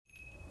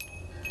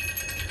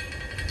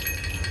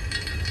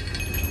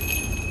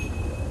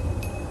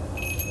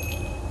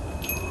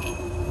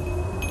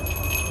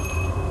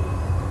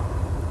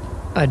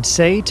I'd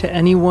say to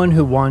anyone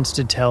who wants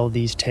to tell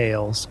these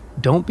tales,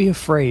 don't be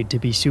afraid to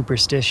be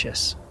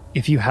superstitious.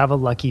 If you have a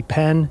lucky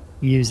pen,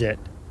 use it.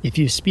 If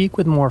you speak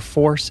with more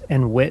force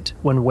and wit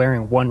when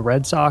wearing one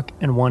red sock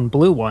and one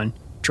blue one,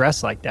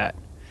 dress like that.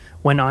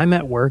 When I'm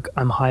at work,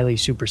 I'm highly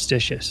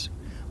superstitious.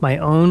 My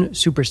own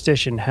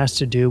superstition has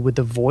to do with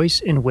the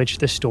voice in which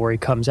the story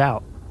comes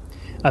out.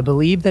 I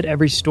believe that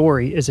every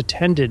story is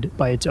attended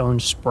by its own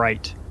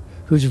sprite,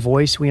 whose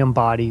voice we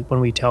embody when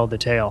we tell the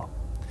tale,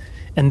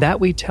 and that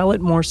we tell it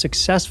more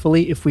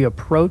successfully if we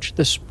approach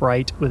the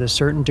sprite with a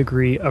certain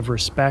degree of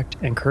respect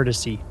and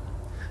courtesy.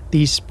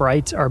 These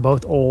sprites are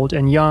both old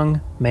and young,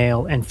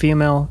 male and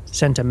female,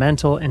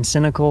 sentimental and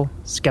cynical,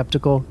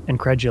 skeptical and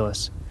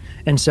credulous,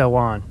 and so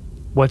on.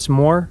 What's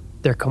more,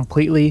 they're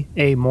completely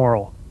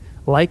amoral,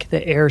 like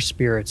the air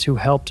spirits who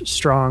helped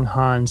strong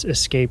Hans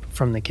escape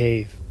from the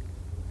cave.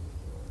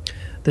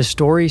 The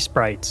story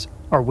sprites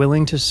are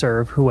willing to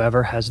serve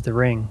whoever has the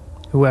ring,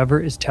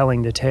 whoever is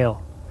telling the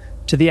tale.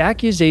 To the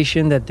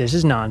accusation that this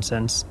is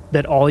nonsense,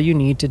 that all you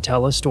need to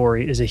tell a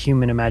story is a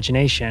human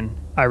imagination,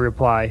 I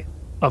reply,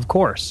 of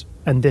course,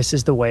 and this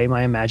is the way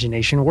my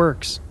imagination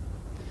works.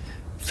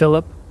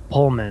 Philip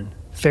Pullman,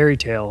 Fairy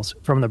Tales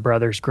from the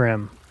Brothers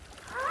Grimm.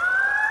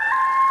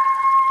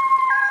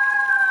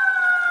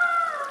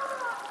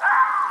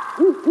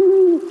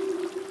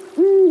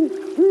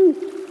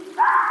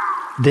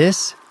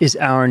 This is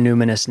Our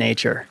Numinous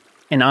Nature,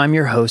 and I'm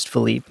your host,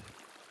 Philippe.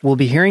 We'll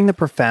be hearing the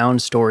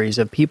profound stories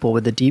of people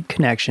with a deep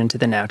connection to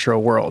the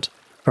natural world,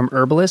 from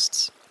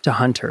herbalists to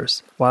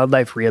hunters,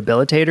 wildlife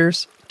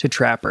rehabilitators to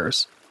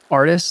trappers,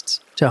 artists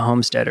to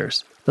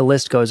homesteaders. The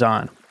list goes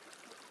on.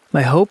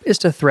 My hope is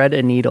to thread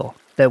a needle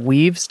that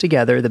weaves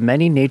together the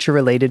many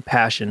nature-related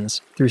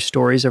passions through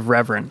stories of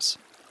reverence.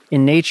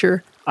 In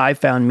nature, I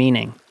found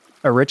meaning,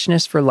 a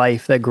richness for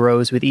life that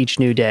grows with each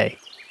new day.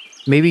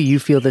 Maybe you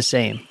feel the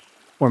same,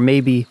 or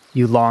maybe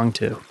you long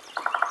to.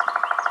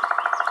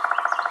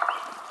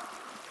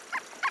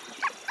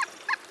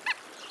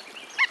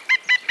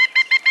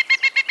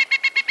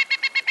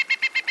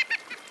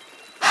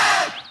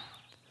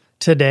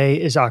 Today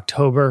is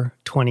October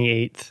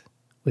 28th.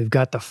 We've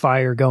got the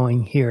fire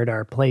going here at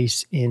our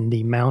place in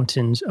the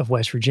mountains of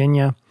West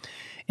Virginia,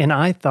 and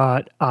I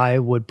thought I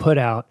would put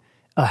out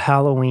a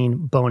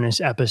Halloween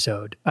bonus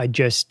episode. I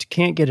just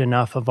can't get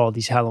enough of all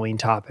these Halloween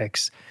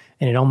topics,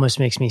 and it almost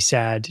makes me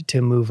sad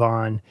to move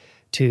on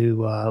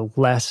to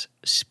less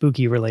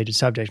spooky-related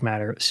subject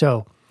matter.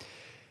 So,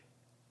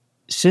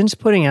 since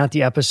putting out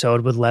the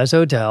episode with Les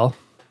Odell,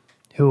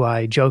 who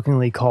I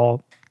jokingly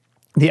call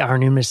the Our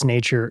Numinous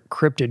Nature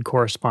cryptid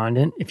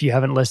correspondent. If you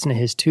haven't listened to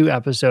his 2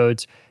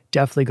 episodes,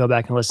 definitely go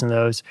back and listen to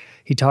those.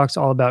 He talks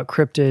all about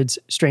cryptids,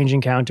 strange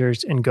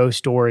encounters, and ghost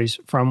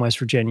stories from West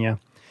Virginia.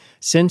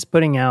 Since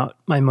putting out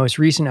my most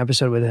recent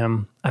episode with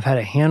him, I've had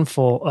a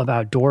handful of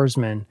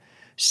outdoorsmen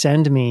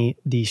send me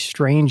the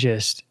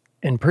strangest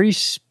and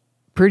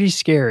pretty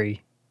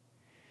scary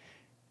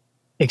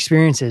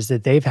experiences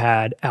that they've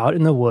had out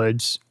in the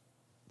woods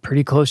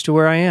pretty close to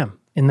where I am.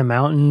 In the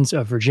mountains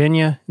of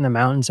Virginia, in the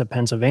mountains of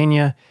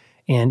Pennsylvania,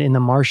 and in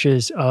the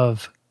marshes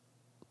of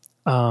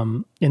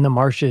the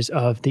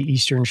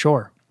Eastern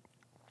Shore.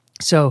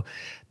 So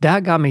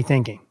that got me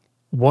thinking,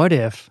 what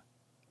if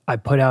I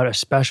put out a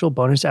special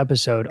bonus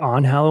episode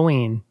on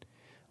Halloween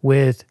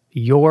with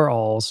your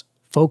all's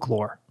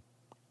folklore?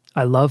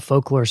 I love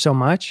folklore so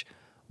much.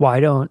 Why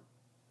don't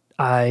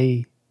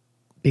I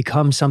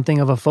become something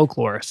of a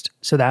folklorist?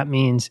 So that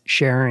means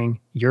sharing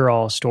your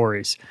all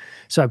stories.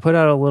 So I put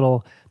out a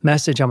little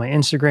message on my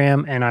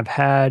Instagram, and I've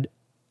had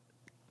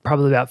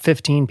probably about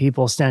 15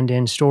 people send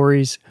in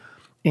stories,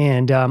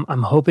 and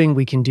I'm hoping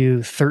we can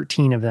do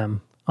 13 of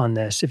them on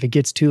this. If it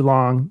gets too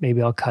long,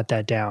 maybe I'll cut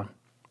that down.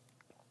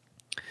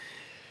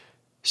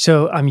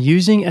 So I'm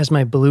using as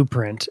my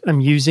blueprint, I'm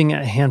using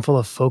a handful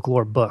of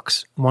folklore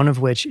books, one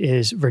of which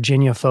is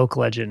Virginia Folk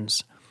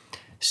Legends.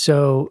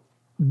 So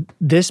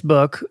this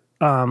book,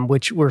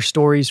 which were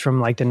stories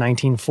from like the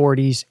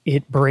 1940s,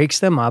 it breaks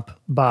them up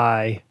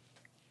by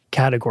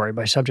category,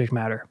 by subject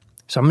matter.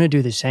 So I'm going to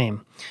do the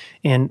same.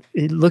 And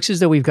it looks as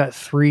though we've got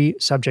 3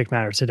 subject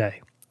matter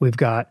today. We've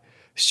got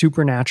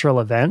supernatural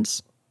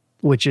events,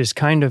 which is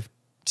kind of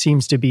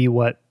seems to be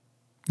what,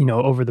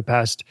 over the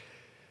past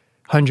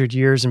 100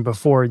 years and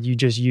before, you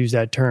just use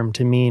that term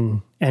to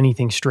mean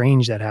anything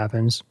strange that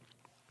happens.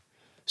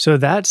 So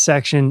that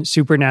section,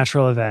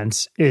 supernatural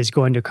events, is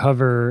going to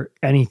cover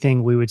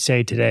anything we would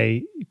say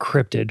today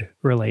cryptid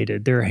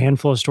related. There are a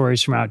handful of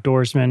stories from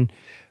outdoorsmen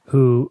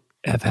who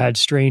have had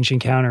strange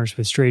encounters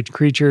with strange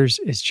creatures.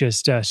 It's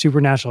just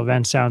supernatural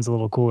events sounds a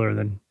little cooler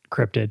than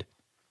cryptid,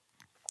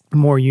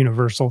 more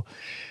universal.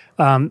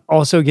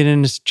 Also get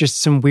into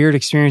just some weird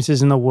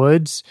experiences in the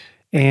woods.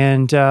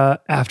 And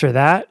after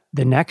that,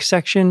 the next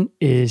section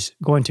is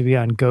going to be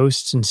on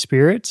ghosts and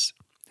spirits.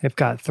 I've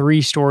got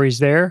 3 stories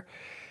there.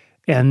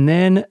 And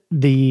then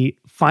the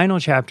final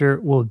chapter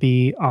will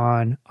be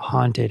on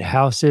haunted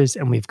houses.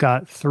 And we've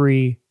got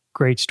 3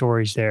 great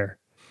stories there.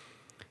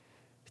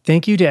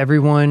 Thank you to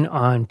everyone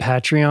on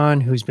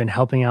Patreon who's been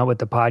helping out with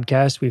the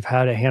podcast. We've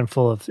had a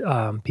handful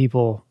of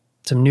people,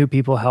 some new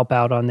people help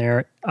out on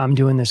there. I'm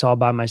doing this all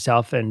by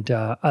myself, and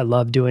I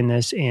love doing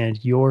this,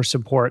 and your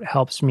support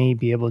helps me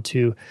be able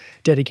to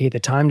dedicate the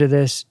time to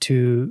this,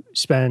 to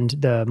spend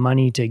the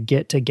money to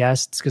get to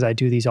guests, because I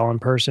do these all in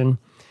person,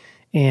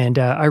 and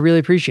I really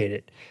appreciate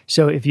it.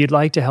 So if you'd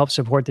like to help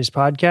support this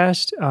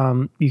podcast,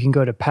 you can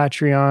go to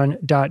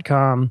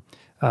patreon.com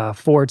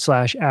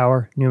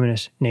 /Our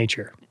Numinous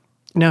Nature.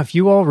 Now, if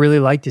you all really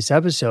like this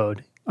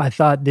episode, I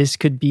thought this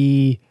could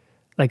be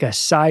like a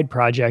side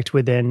project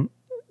within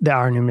the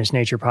Our Numinous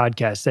Nature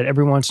podcast, that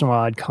every once in a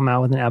while I'd come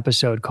out with an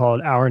episode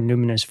called Our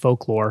Numinous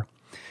Folklore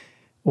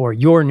or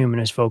Your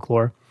Numinous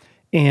Folklore.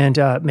 And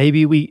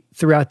maybe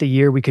throughout the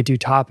year, we could do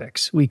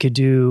topics. We could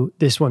do,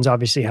 this one's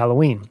obviously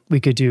Halloween. We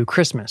could do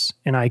Christmas,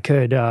 and I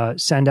could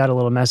send out a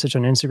little message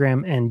on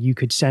Instagram, and you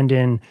could send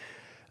in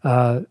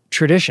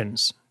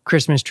traditions,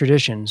 Christmas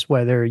traditions,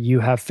 whether you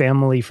have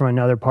family from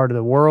another part of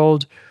the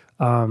world,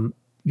 you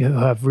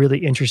have really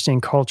interesting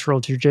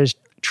cultural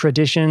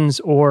traditions,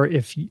 or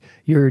if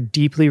you're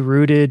deeply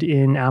rooted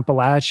in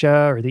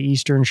Appalachia or the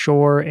Eastern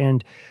Shore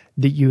and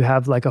that you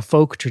have like a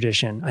folk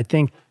tradition. I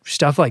think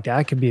stuff like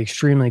that could be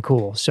extremely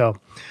cool. So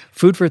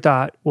food for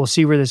thought. We'll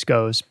see where this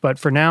goes. But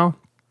for now,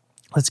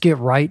 let's get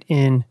right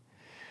in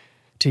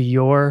to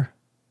your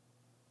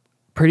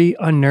pretty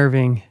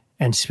unnerving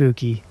and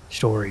spooky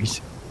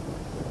stories.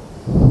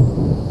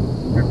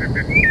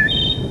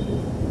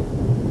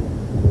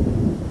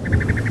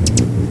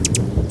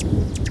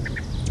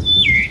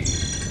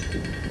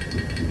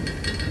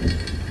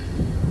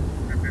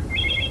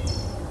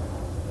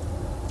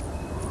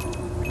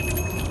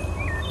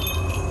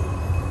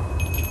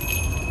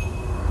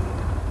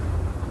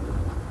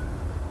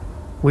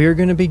 We are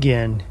going to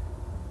begin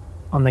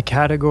on the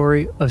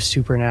category of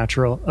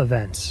supernatural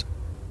events.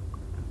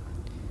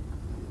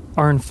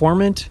 Our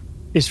informant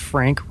is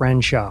Frank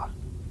Renshaw,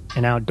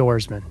 an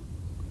outdoorsman.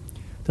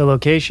 The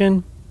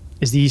location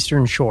is the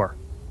Eastern Shore,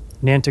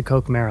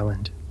 Nanticoke,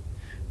 Maryland.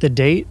 The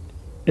date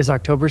is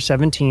October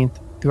 17th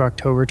through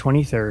October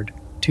 23rd,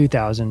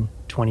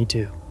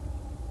 2022.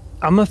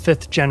 I'm a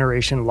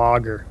fifth-generation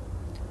logger.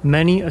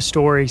 Many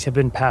stories have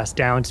been passed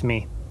down to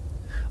me.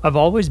 I've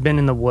always been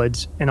in the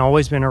woods and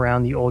always been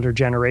around the older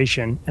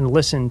generation and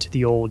listened to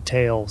the old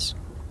tales.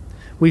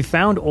 We've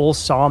found old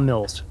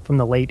sawmills from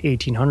the late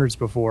 1800s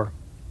before.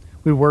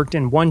 We worked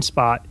in one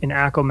spot in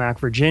Accomack,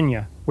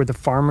 Virginia, where the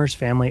farmer's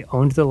family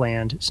owned the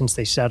land since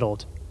they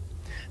settled.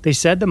 They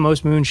said the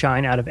most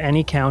moonshine out of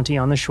any county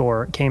on the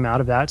shore came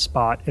out of that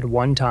spot at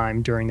one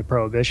time during the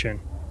Prohibition.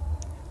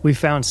 We've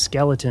found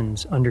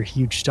skeletons under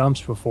huge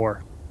stumps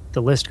before.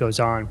 The list goes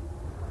on.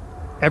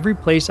 Every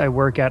place I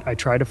work at, I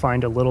try to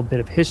find a little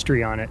bit of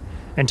history on it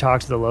and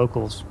talk to the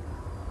locals.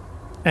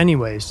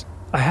 Anyways,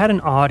 I had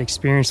an odd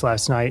experience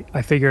last night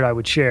I figured I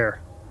would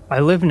share. I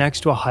live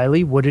next to a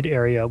highly wooded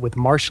area with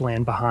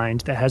marshland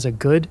behind that has a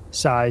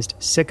good-sized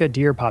Sika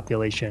deer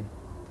population.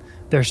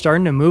 They're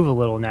starting to move a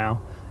little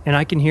now, and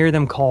I can hear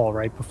them call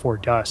right before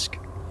dusk.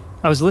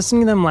 I was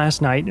listening to them last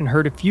night and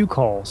heard a few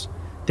calls,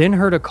 then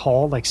heard a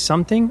call like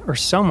something or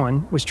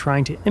someone was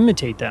trying to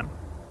imitate them.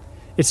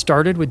 It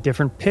started with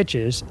different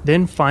pitches,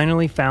 then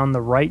finally found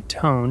the right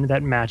tone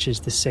that matches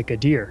the Sika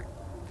deer.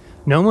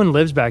 No one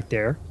lives back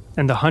there,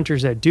 and the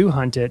hunters that do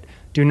hunt it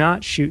do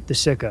not shoot the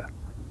Sika.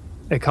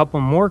 A couple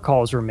more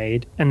calls were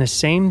made, and the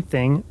same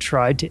thing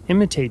tried to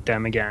imitate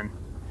them again.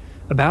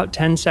 About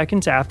 10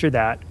 seconds after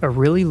that, a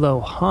really low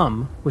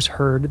hum was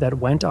heard that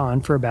went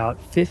on for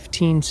about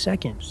 15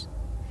 seconds.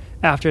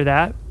 After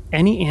that,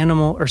 any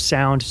animal or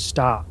sound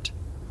stopped.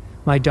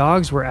 My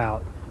dogs were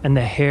out, and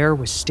the hair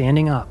was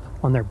standing up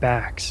on their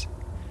backs.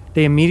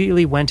 They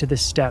immediately went to the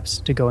steps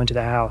to go into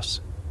the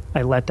house.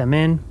 I let them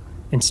in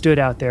and stood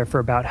out there for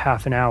about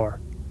half an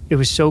hour. It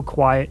was so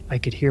quiet I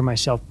could hear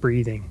myself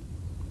breathing.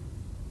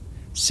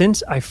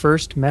 Since I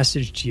first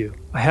messaged you,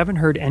 I haven't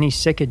heard any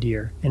Sika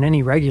deer and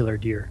any regular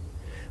deer.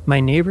 My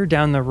neighbor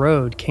down the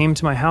road came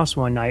to my house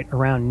one night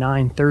around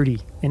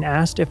 9:30 and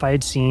asked if I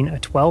had seen a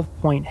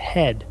 12-point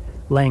head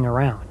laying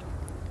around.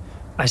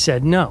 I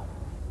said no,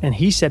 and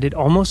he said it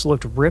almost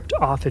looked ripped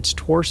off its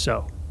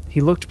torso.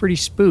 He looked pretty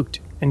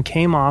spooked and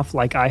came off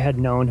like I had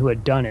known who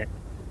had done it.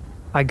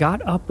 I got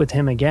up with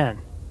him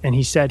again, and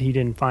he said he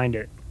didn't find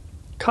it.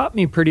 Caught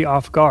me pretty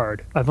off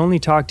guard. I've only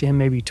talked to him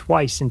maybe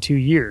twice in 2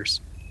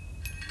 years.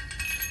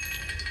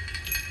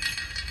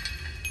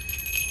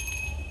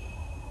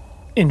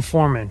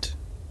 Informant.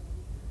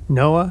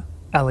 Noah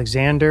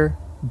Alexander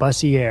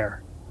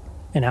Bussiere,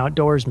 an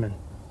outdoorsman.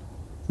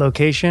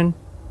 Location,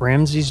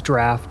 Ramsey's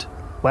Draft,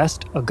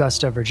 West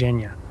Augusta,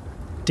 Virginia.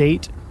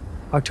 Date,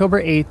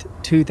 October 8th,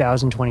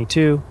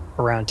 2022,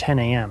 around 10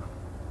 a.m.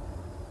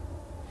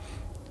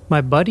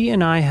 My buddy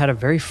and I had a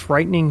very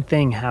frightening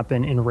thing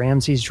happen in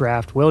Ramsey's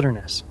Draft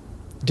Wilderness.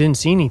 Didn't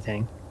see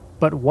anything,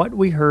 but what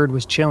we heard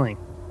was chilling.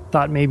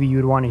 Thought maybe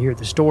you'd want to hear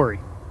the story.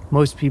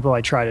 Most people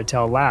I try to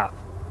tell laugh.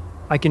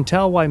 I can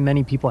tell why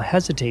many people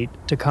hesitate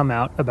to come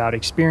out about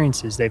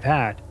experiences they've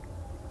had.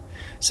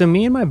 So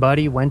me and my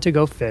buddy went to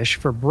go fish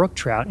for brook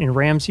trout in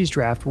Ramsey's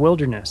Draft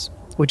Wilderness,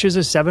 which is a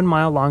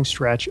 7-mile-long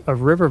stretch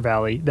of river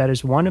valley that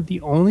is one of the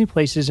only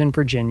places in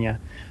Virginia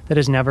that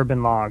has never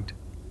been logged,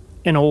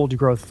 an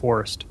old-growth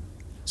forest.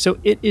 So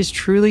it is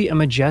truly a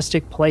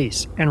majestic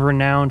place and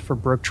renowned for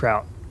brook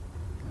trout.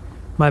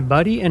 My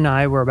buddy and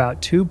I were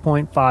about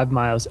 2.5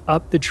 miles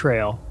up the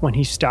trail when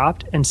he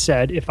stopped and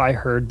said if I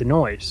heard the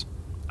noise.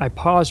 I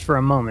paused for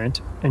a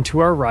moment, and to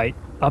our right,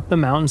 up the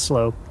mountain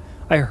slope,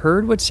 I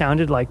heard what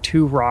sounded like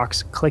two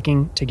rocks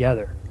clicking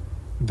together.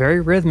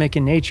 Very rhythmic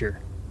in nature.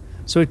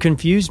 So it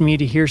confused me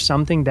to hear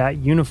something that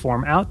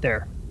uniform out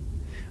there.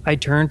 I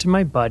turned to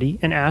my buddy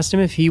and asked him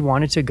if he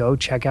wanted to go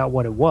check out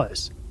what it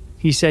was.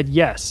 He said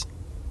yes.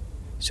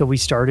 So we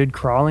started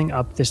crawling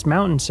up this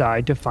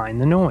mountainside to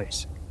find the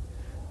noise.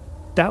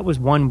 That was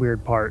one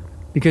weird part,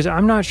 because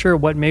I'm not sure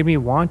what made me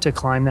want to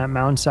climb that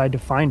mountainside to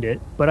find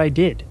it, but I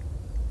did.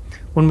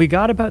 When we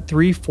got about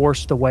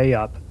 3/4 the way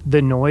up,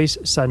 the noise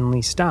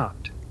suddenly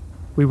stopped.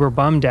 We were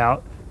bummed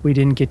out we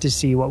didn't get to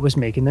see what was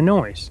making the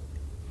noise.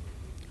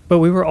 But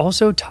we were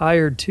also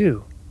tired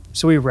too,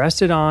 so we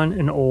rested on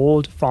an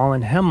old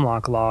fallen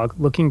hemlock log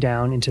looking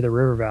down into the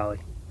river valley.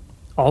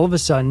 All of a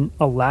sudden,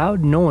 a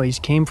loud noise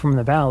came from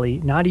the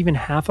valley not even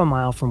half a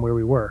mile from where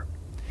we were.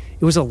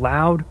 It was a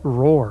loud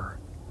roar,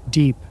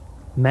 deep,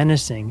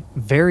 menacing,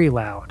 very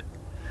loud.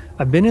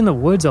 I've been in the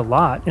woods a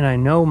lot and I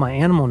know my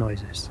animal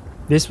noises.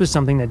 This was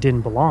something that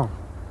didn't belong.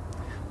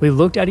 We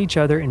looked at each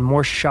other in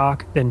more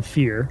shock than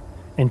fear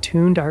and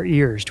tuned our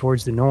ears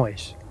towards the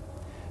noise.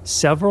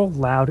 Several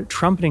loud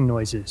trumpeting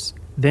noises.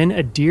 Then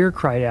a deer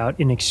cried out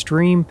in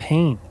extreme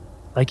pain,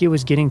 like it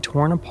was getting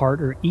torn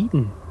apart or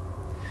eaten.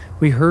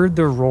 We heard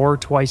the roar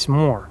twice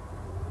more,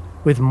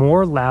 with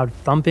more loud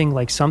thumping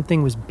like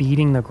something was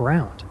beating the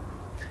ground,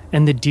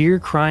 and the deer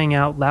crying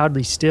out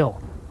loudly still.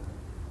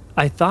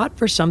 I thought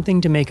for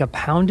something to make a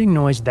pounding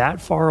noise that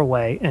far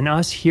away and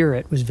us hear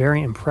it was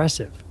very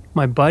impressive.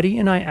 My buddy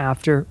and I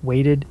after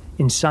waited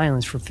in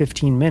silence for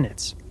 15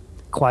 minutes,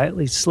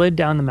 quietly slid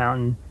down the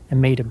mountain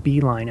and made a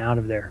beeline out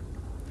of there.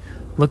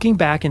 Looking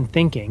back and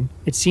thinking,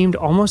 it seemed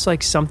almost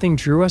like something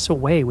drew us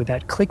away with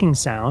that clicking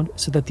sound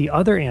so that the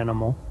other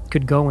animal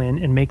could go in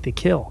and make the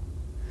kill.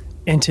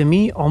 And to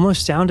me,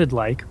 almost sounded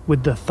like,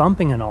 with the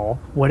thumping and all,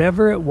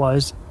 whatever it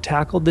was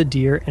tackled the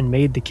deer and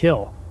made the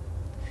kill.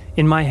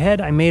 In my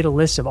head, I made a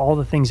list of all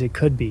the things it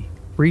could be,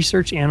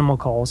 researched animal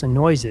calls and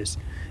noises,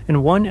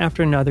 and one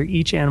after another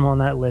each animal on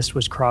that list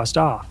was crossed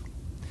off.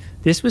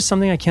 This was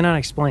something I cannot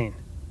explain,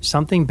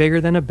 something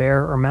bigger than a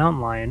bear or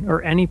mountain lion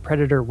or any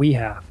predator we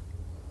have.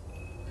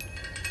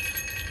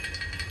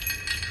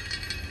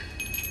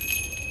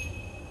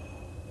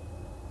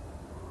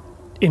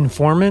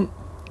 Informant,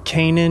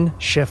 Canaan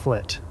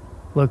Shiflett.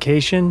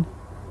 Location,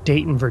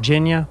 Dayton,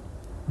 Virginia.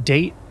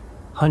 Date,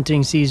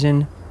 hunting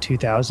season,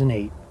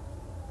 2008.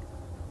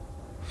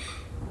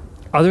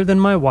 Other than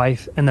my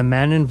wife and the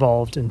men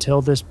involved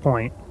until this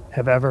point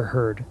have ever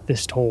heard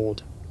this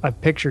told,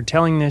 I've pictured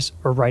telling this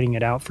or writing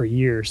it out for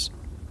years.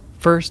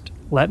 First,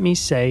 let me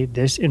say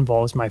this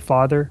involves my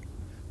father,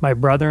 my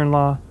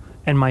brother-in-law,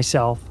 and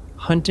myself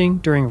hunting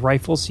during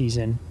rifle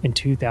season in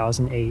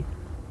 2008.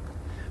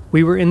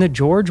 We were in the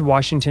George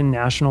Washington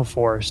National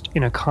Forest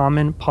in a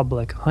common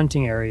public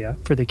hunting area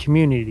for the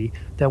community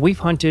that we've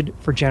hunted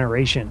for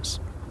generations.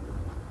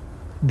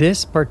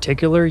 This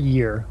particular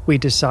year, we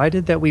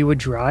decided that we would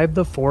drive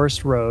the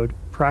forest road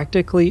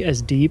practically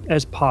as deep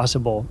as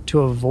possible to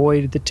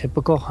avoid the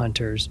typical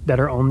hunters that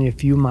are only a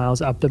few miles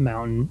up the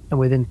mountain and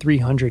within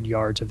 300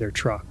 yards of their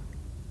truck.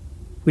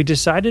 We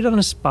decided on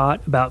a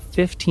spot about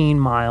 15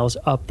 miles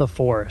up the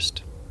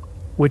forest,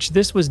 which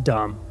this was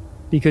dumb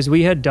because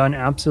we had done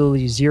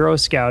absolutely zero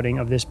scouting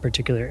of this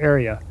particular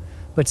area,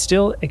 but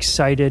still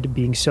excited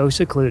being so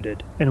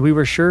secluded, and we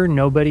were sure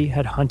nobody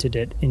had hunted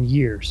it in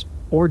years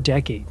or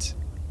decades.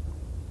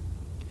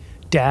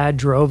 Dad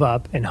drove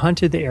up and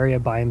hunted the area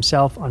by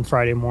himself on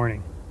Friday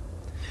morning.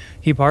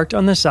 He parked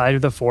on the side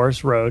of the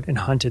forest road and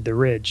hunted the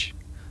ridge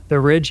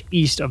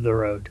east of the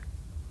road.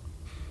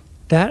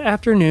 That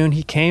afternoon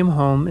he came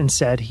home and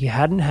said he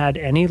hadn't had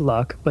any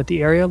luck, but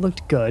the area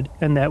looked good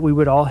and that we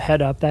would all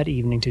head up that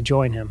evening to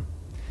join him.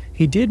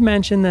 He did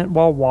mention that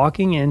while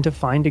walking in to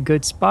find a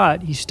good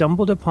spot, he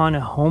stumbled upon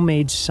a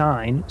homemade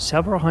sign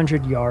several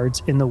hundred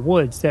yards in the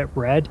woods that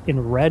read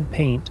in red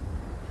paint,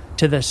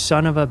 "To the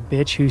son of a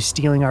bitch who's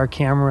stealing our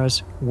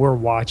cameras, we're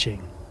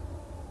watching."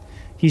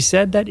 He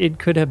said that it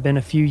could have been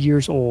a few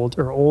years old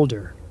or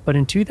older, but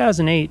in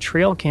 2008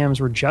 trail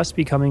cams were just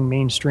becoming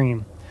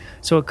mainstream,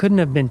 so it couldn't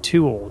have been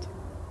too old.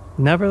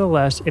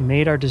 Nevertheless, it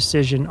made our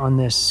decision on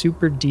this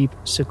super deep,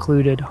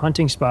 secluded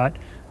hunting spot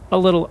a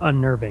little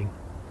unnerving.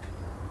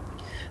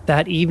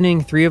 That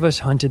evening, 3 of us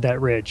hunted that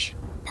ridge,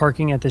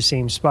 parking at the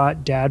same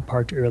spot Dad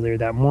parked earlier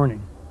that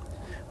morning.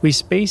 We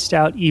spaced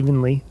out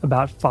evenly,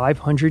 about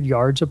 500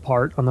 yards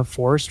apart on the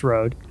forest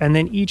road, and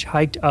then each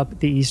hiked up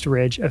the east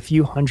ridge a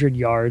few hundred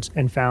yards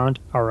and found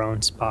our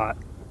own spot.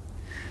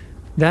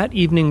 That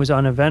evening was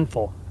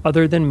uneventful,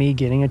 other than me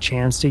getting a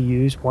chance to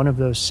use one of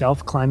those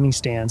self-climbing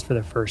stands for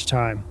the first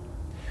time.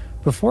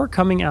 Before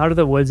coming out of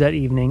the woods that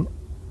evening,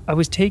 I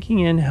was taking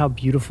in how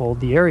beautiful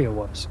the area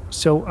was,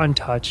 so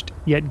untouched,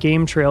 yet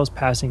game trails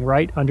passing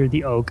right under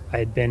the oak I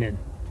had been in.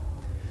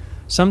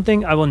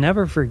 Something I will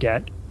never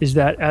forget is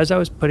that as I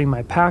was putting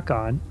my pack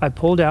on, I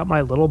pulled out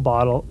my little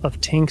bottle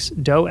of Tinks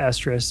doe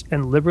estrus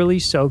and liberally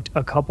soaked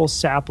a couple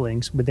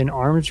saplings within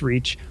arm's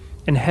reach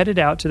and headed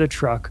out to the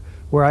truck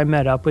where I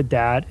met up with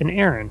Dad and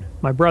Aaron,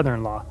 my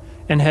brother-in-law,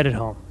 and headed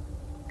home.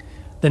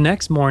 The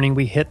next morning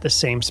we hit the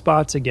same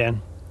spots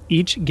again,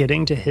 each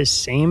getting to his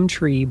same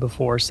tree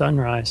before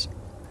sunrise.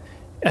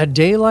 At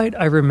daylight,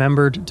 I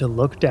remembered to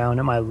look down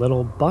at my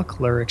little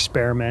buckler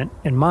experiment,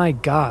 and my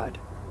God,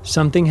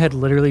 something had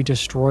literally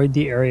destroyed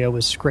the area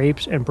with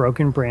scrapes and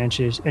broken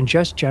branches and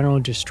just general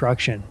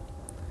destruction.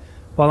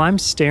 While I'm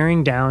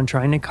staring down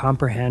trying to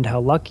comprehend how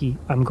lucky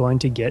I'm going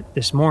to get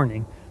this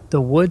morning,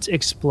 the woods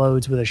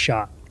explodes with a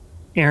shot.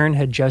 Aaron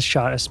had just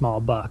shot a small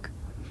buck.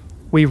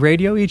 We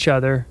radio each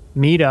other,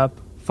 meet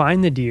up,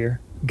 find the deer,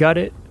 gut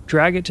it,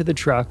 drag it to the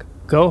truck,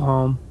 go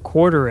home,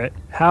 quarter it,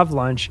 have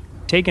lunch,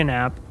 take a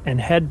nap, and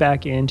head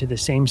back into the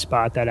same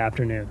spot that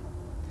afternoon.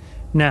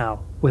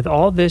 Now, with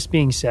all this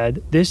being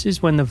said, this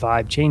is when the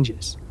vibe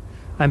changes.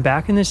 I'm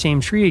back in the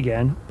same tree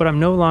again, but I'm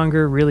no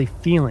longer really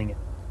feeling it.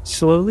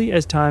 Slowly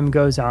as time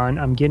goes on,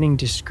 I'm getting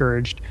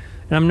discouraged,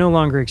 and I'm no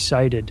longer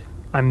excited.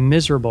 I'm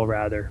miserable,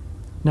 rather.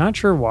 Not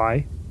sure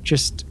why,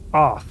 just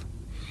off.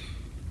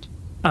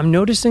 I'm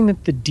noticing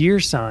that the deer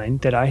sign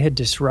that I had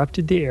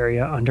disrupted the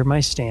area under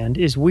my stand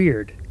is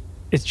weird.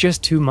 It's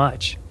just too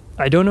much.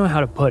 I don't know how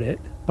to put it,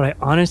 but I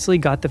honestly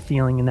got the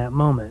feeling in that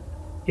moment.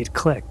 It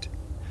clicked.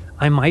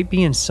 I might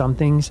be in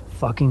something's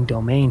fucking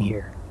domain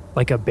here,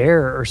 like a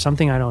bear or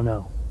something I don't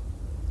know.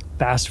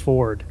 Fast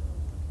forward.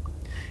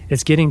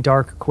 It's getting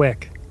dark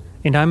quick,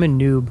 and I'm a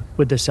noob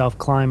with the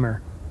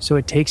self-climber, so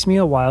it takes me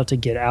a while to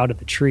get out of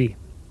the tree.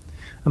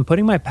 I'm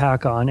putting my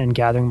pack on and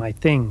gathering my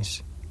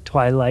things.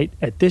 Twilight,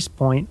 at this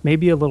point, may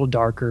be a little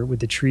darker with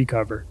the tree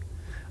cover.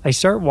 I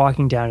start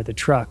walking down to the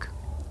truck.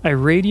 I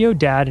radio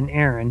Dad and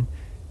Aaron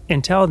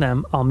and tell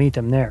them I'll meet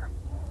them there.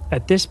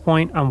 At this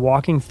point, I'm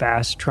walking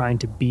fast trying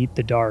to beat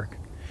the dark.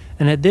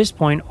 And at this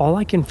point, all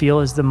I can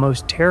feel is the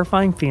most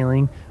terrifying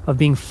feeling of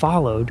being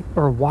followed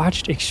or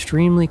watched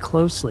extremely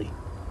closely.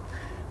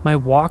 My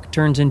walk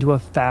turns into a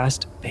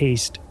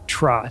fast-paced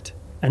trot,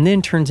 and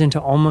then turns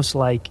into almost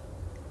like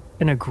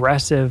an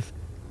aggressive,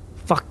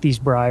 fuck these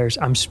briars,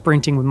 I'm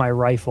sprinting with my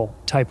rifle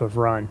type of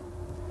run.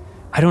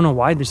 I don't know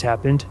why this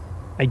happened.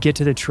 I get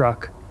to the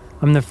truck.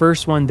 I'm the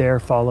first one there,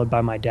 followed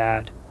by my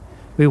dad.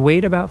 We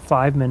wait about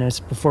 5 minutes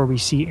before we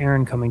see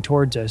Aaron coming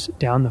towards us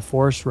down the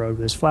forest road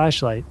with his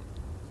flashlight.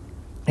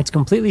 It's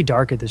completely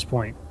dark at this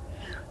point.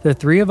 The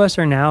three of us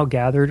are now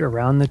gathered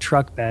around the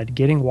truck bed,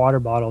 getting water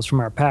bottles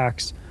from our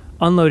packs,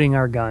 unloading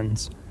our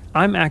guns.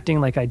 I'm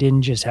acting like I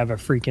didn't just have a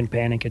freaking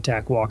panic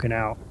attack walking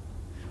out.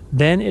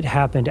 Then it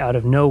happened out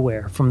of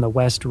nowhere from the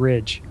west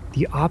ridge,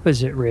 the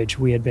opposite ridge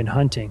we had been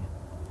hunting.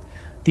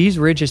 These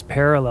ridges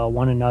parallel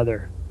one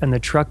another, and the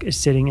truck is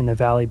sitting in the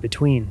valley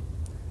between.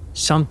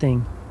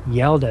 Something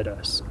yelled at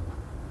us.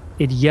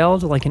 It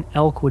yelled like an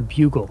elk would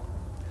bugle.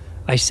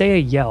 I say a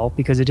yell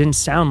because it didn't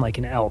sound like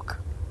an elk.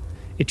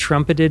 It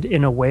trumpeted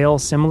in a wail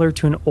similar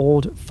to an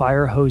old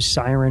fire hose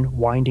siren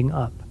winding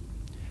up.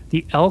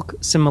 The elk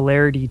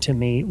similarity to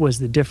me was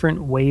the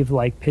different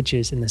wave-like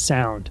pitches in the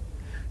sound.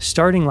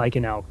 Starting like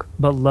an elk,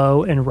 but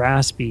low and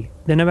raspy,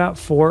 then about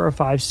 4 or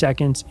 5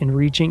 seconds in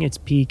reaching its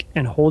peak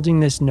and holding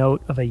this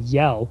note of a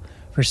yell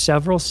for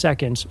several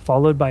seconds,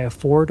 followed by a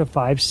 4 to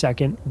 5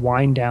 second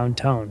wind-down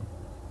tone.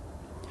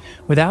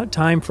 Without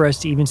time for us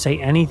to even say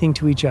anything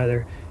to each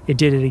other, it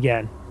did it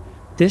again.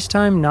 This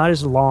time not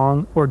as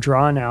long or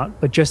drawn out,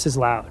 but just as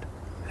loud.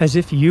 As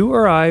if you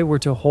or I were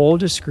to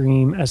hold a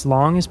scream as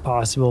long as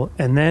possible,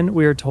 and then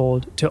we are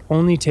told to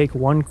only take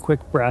one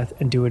quick breath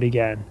and do it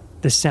again.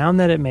 The sound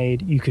that it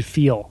made, you could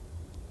feel.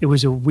 It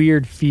was a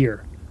weird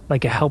fear,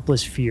 like a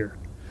helpless fear.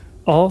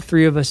 All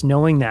three of us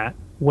knowing that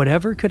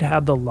whatever could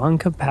have the lung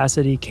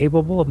capacity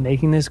capable of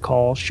making this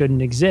call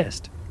shouldn't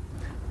exist.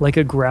 Like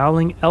a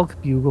growling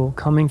elk bugle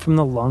coming from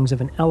the lungs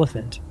of an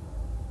elephant.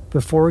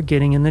 Before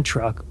getting in the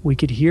truck, we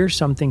could hear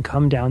something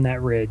come down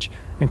that ridge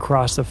and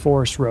cross the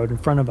forest road in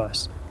front of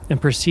us, and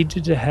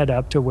proceeded to head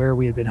up to where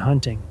we had been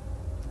hunting.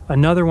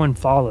 Another one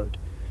followed.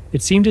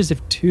 It seemed as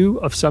if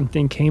two of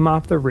something came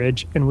off the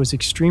ridge and was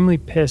extremely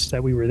pissed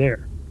that we were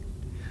there.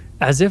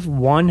 As if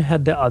one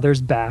had the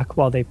other's back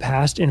while they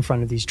passed in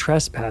front of these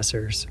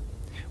trespassers.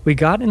 We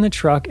got in the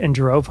truck and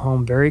drove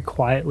home very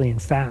quietly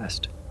and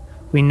fast.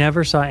 We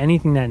never saw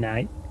anything that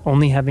night,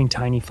 only having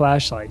tiny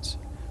flashlights.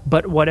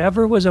 But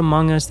whatever was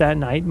among us that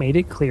night made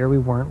it clear we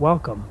weren't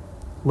welcome.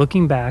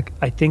 Looking back,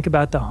 I think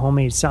about the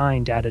homemade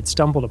sign Dad had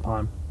stumbled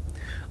upon.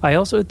 I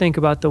also think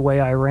about the way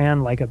I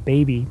ran like a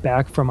baby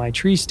back from my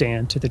tree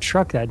stand to the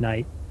truck that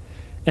night,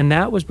 and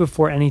that was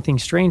before anything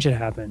strange had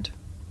happened.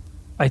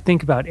 I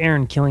think about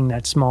Aaron killing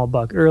that small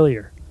buck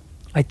earlier.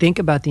 I think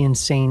about the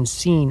insane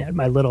scene at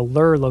my little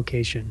lure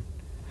location.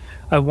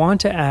 I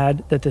want to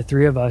add that the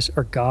three of us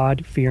are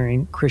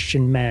God-fearing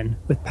Christian men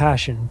with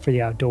passion for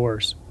the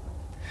outdoors.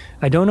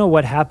 I don't know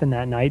what happened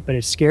that night, but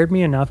it scared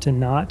me enough to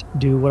not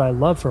do what I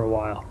love for a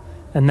while,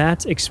 and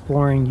that's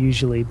exploring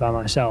usually by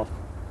myself.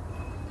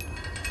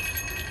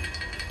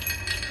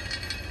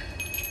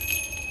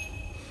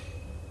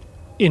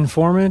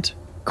 Informant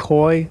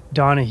Coy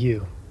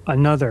Donahue,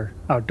 another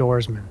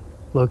outdoorsman.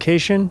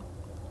 Location,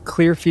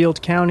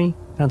 Clearfield County,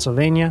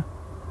 Pennsylvania.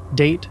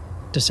 Date,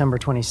 December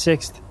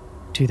 26th,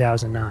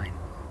 2009.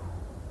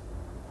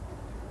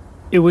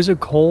 It was a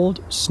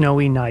cold,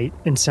 snowy night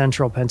in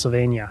central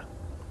Pennsylvania.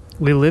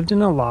 We lived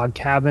in a log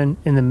cabin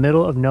in the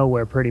middle of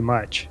nowhere pretty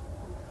much.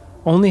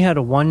 Only had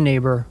one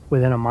neighbor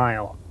within a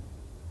mile.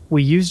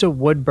 We used a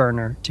wood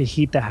burner to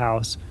heat the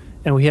house,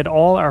 and we had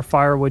all our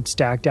firewood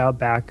stacked out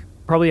back,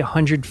 probably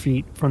 100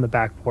 feet from the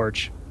back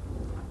porch.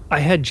 I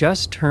had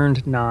just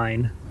turned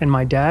 9, and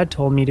my dad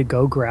told me to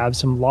go grab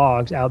some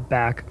logs out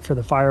back for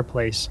the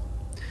fireplace.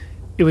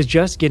 It was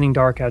just getting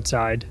dark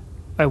outside.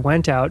 I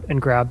went out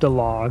and grabbed a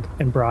log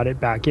and brought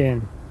it back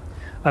in.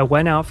 I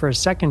went out for a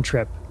second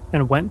trip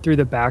and went through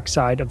the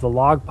backside of the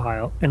log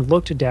pile and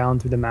looked down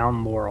through the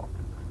mountain laurel.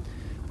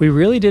 We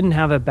really didn't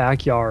have a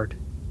backyard.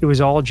 It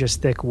was all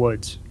just thick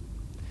woods.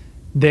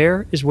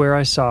 There is where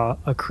I saw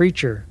a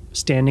creature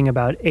standing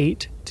about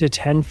 8 to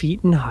 10 feet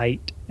in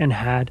height and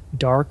had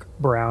dark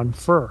brown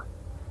fur.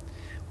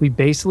 We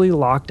basically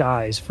locked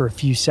eyes for a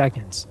few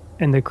seconds,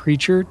 and the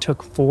creature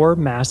took 4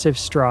 massive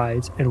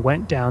strides and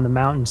went down the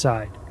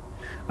mountainside.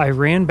 I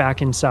ran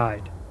back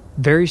inside,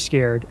 very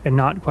scared and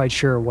not quite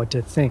sure what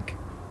to think.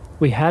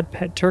 We had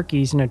pet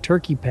turkeys in a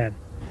turkey pen,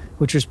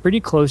 which was pretty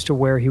close to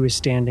where he was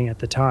standing at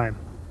the time.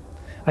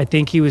 I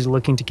think he was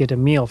looking to get a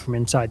meal from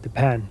inside the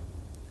pen.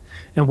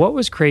 And what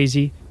was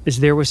crazy is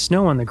there was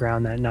snow on the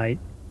ground that night,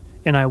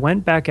 and I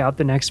went back out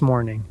the next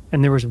morning,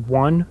 and there was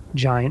one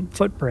giant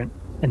footprint,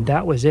 and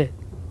that was it.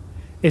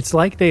 It's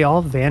like they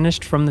all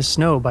vanished from the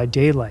snow by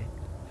daylight.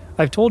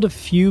 I've told a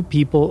few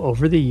people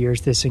over the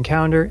years this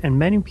encounter, and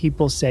many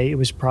people say it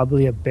was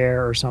probably a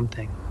bear or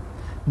something.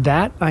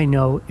 That I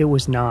know it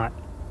was not.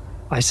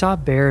 I saw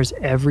bears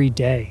every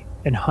day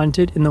and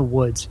hunted in the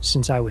woods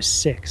since I was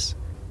 6.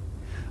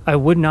 I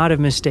would not have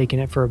mistaken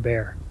it for a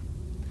bear.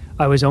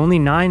 I was only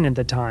 9 at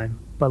the time,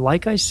 but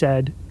like I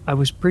said, I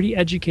was pretty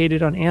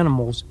educated on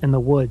animals in the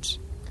woods.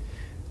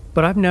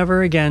 But I've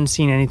never again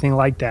seen anything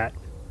like that,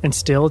 and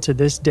still to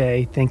this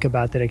day think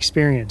about that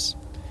experience,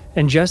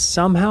 and just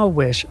somehow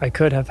wish I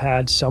could have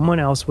had someone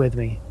else with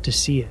me to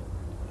see it.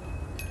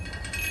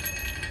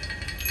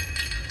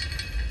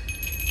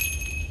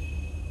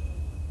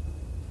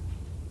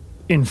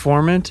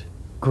 Informant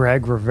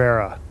Greg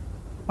Rivera,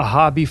 a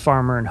hobby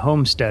farmer and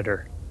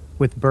homesteader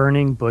with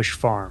Burning Bush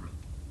Farm.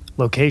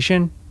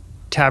 Location,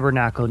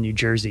 Tabernacle, New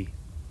Jersey.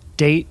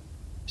 Date,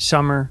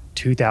 summer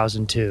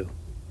 2002.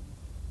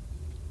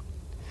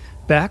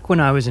 Back when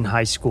I was in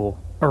high school,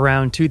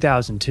 around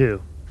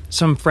 2002,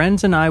 some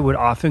friends and I would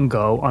often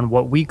go on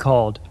what we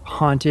called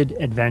haunted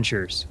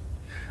adventures.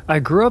 I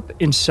grew up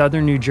in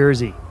southern New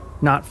Jersey,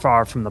 not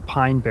far from the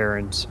Pine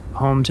Barrens,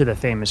 home to the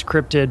famous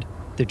cryptid,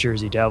 the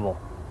Jersey Devil.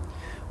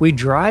 We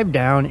drive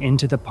down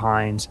into the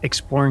pines,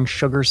 exploring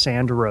sugar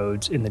sand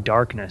roads in the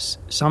darkness,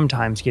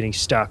 sometimes getting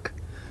stuck,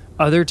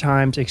 other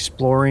times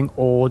exploring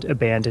old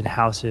abandoned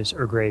houses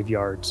or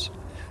graveyards.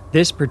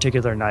 This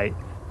particular night,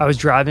 I was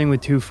driving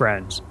with 2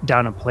 friends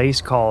down a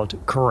place called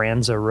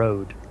Carranza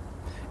Road.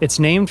 It's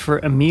named for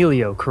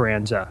Emilio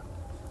Carranza,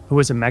 who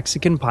was a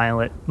Mexican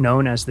pilot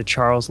known as the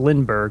Charles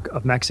Lindbergh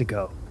of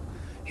Mexico.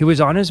 He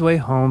was on his way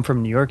home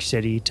from New York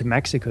City to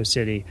Mexico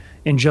City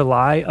in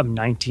July of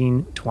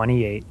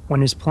 1928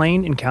 when his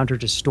plane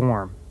encountered a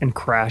storm and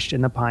crashed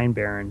in the Pine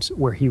Barrens,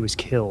 where he was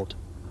killed.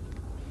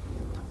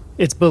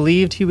 It's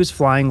believed he was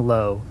flying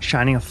low,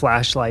 shining a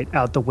flashlight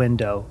out the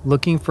window,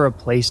 looking for a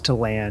place to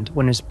land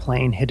when his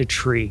plane hit a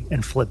tree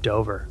and flipped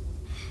over.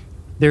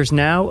 There's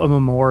now a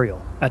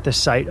memorial at the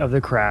site of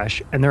the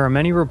crash, and there are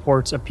many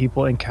reports of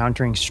people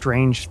encountering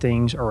strange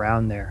things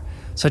around there,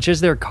 such as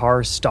their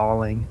cars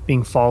stalling,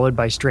 being followed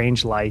by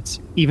strange lights,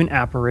 even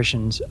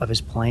apparitions of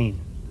his plane.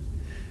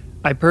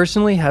 I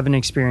personally haven't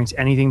experienced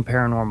anything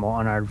paranormal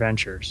on our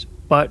adventures,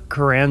 but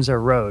Carranza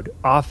Road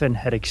often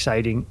had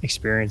exciting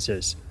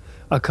experiences.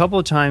 A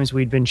couple times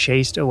we'd been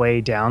chased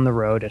away down the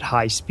road at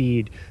high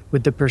speed,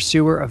 with the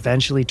pursuer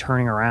eventually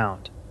turning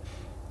around.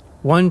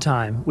 One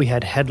time we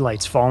had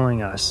headlights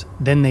following us,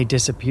 then they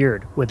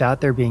disappeared without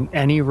there being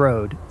any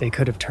road they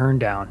could have turned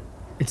down.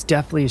 It's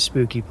definitely a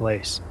spooky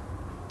place.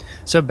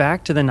 So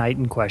back to the night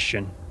in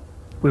question.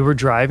 We were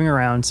driving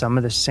around some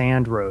of the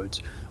sand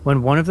roads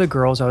when one of the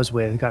girls I was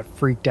with got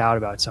freaked out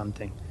about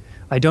something.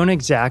 I don't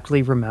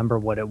exactly remember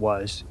what it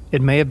was.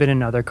 It may have been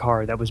another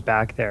car that was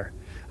back there.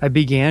 I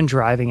began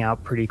driving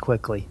out pretty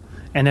quickly,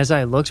 and as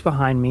I looked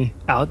behind me,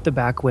 out the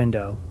back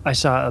window, I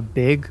saw a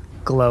big,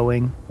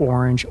 glowing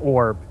orange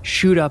orb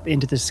shoot up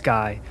into the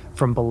sky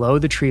from below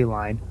the tree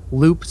line,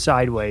 loop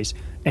sideways,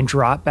 and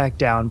drop back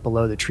down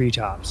below the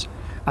treetops.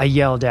 I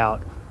yelled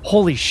out,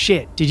 "Holy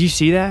shit, did you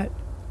see that?"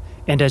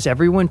 And as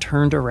everyone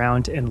turned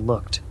around and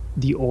looked,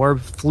 the orb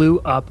flew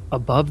up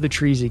above the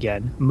trees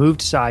again,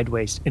 moved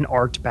sideways, and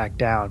arced back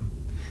down.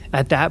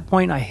 At that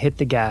point, I hit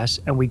the gas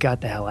and we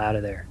got the hell out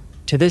of there.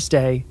 To this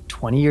day,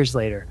 20 years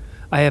later,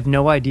 I have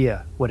no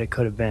idea what it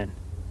could have been.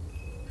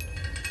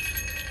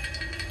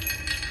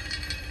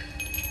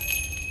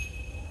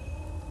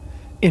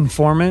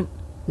 Informant,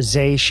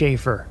 Zay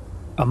Schaefer,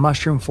 a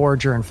mushroom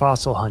forager and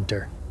fossil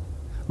hunter.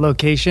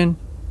 Location,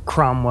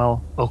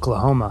 Cromwell,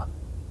 Oklahoma.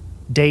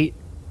 Date,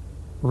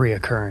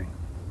 reoccurring.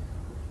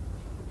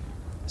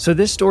 So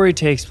this story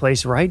takes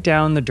place right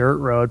down the dirt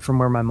road from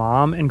where my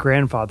mom and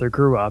grandfather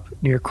grew up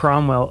near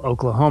Cromwell,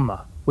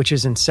 Oklahoma, which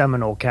is in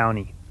Seminole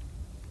County.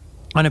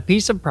 On a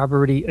piece of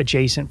property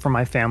adjacent from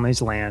my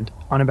family's land,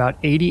 on about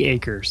 80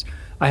 acres,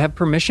 I have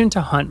permission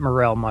to hunt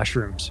morel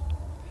mushrooms.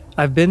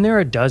 I've been there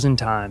a dozen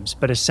times,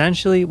 but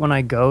essentially when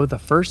I go the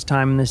first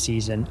time in the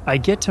season, I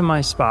get to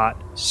my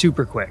spot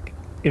super quick,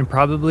 in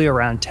probably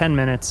around 10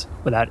 minutes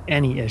without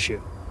any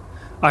issue.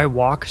 I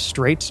walk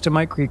straight to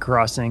my creek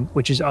crossing,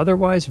 which is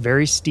otherwise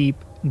very steep,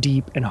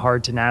 deep, and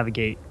hard to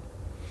navigate.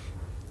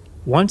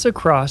 Once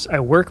across, I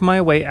work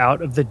my way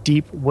out of the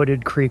deep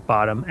wooded creek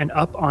bottom and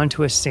up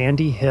onto a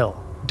sandy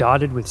hill,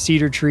 dotted with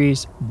cedar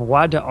trees,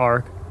 bois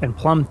d'arc, and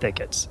plum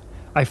thickets.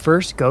 I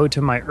first go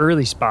to my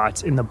early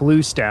spots in the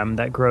blue stem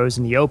that grows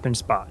in the open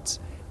spots,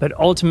 but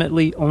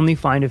ultimately only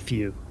find a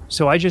few,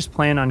 so I just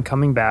plan on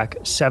coming back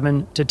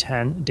 7 to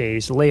 10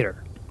 days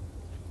later.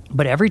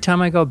 But every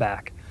time I go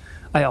back,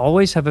 I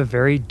always have a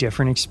very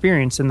different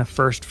experience than the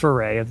first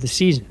foray of the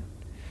season.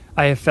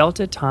 I have felt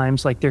at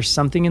times like there's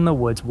something in the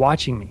woods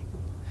watching me,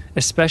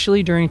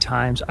 especially during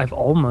times I've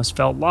almost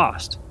felt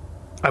lost.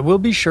 I will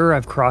be sure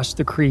I've crossed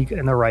the creek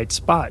in the right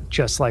spot,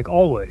 just like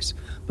always,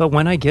 but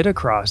when I get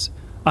across,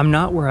 I'm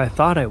not where I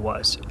thought I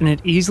was, and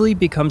it easily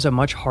becomes a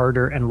much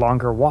harder and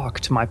longer walk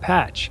to my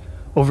patch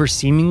over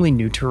seemingly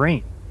new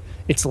terrain.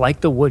 It's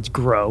like the woods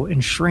grow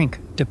and shrink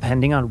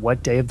depending on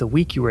what day of the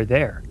week you are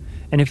there,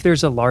 and if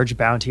there's a large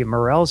bounty of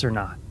morels or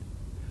not.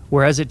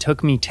 Whereas it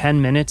took me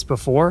 10 minutes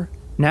before,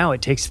 now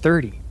it takes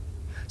 30.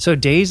 So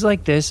days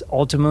like this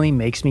ultimately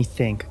makes me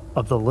think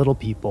of the little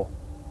people.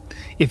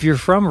 If you're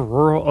from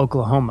rural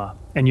Oklahoma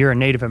and you're a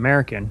Native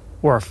American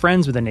or are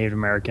friends with a Native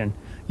American,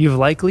 you've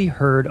likely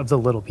heard of the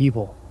little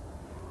people.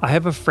 I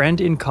have a friend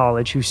in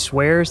college who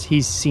swears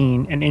he's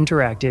seen and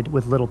interacted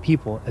with little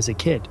people as a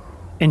kid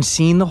and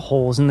seen the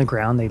holes in the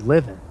ground they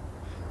live in.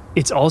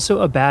 It's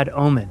also a bad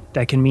omen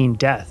that can mean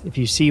death if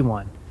you see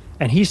one,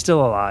 and he's still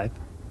alive,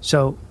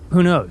 so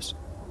who knows?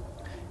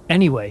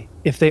 Anyway,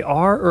 if they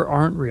are or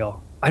aren't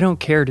real, I don't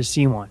care to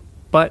see one,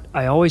 but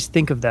I always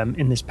think of them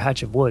in this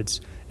patch of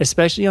woods,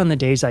 especially on the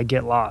days I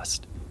get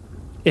lost.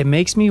 It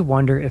makes me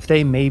wonder if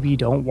they maybe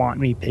don't want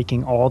me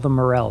picking all the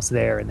morels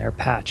there in their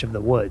patch of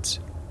the woods.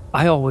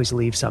 I always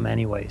leave some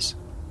anyways.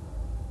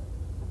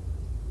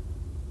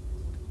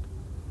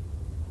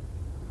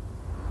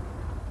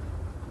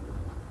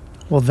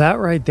 Well, that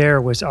right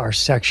there was our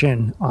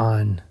section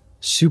on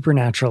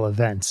supernatural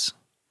events.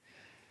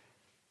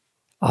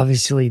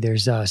 Obviously,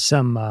 there's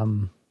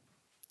some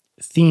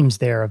themes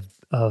there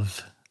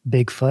of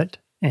Bigfoot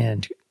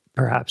and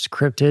perhaps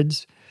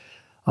cryptids.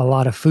 A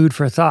lot of food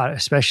for thought,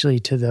 especially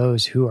to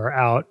those who are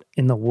out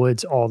in the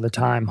woods all the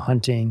time,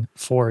 hunting,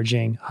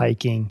 foraging,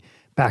 hiking,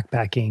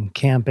 backpacking,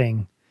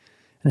 camping,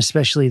 and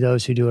especially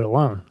those who do it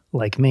alone,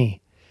 like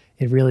me.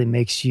 It really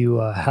makes you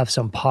have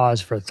some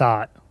pause for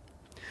thought.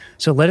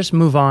 So let us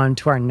move on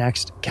to our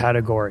next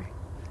category.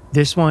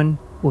 This one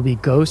will be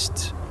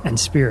ghosts and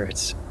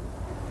spirits.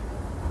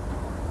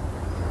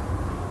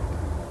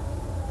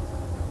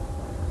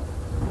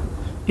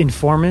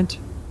 Informant,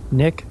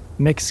 Nick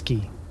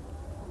Miksky.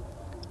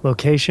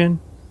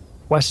 Location,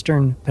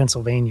 Western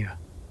Pennsylvania.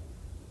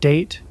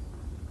 Date,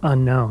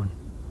 unknown.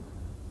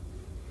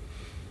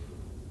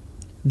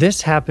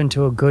 This happened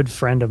to a good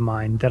friend of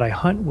mine that I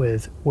hunt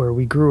with where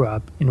we grew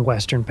up in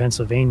Western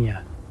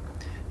Pennsylvania.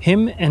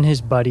 Him and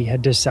his buddy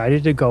had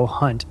decided to go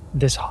hunt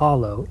this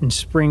hollow in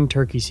spring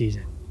turkey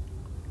season.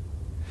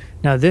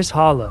 Now this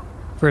hollow,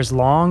 for as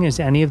long as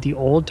any of the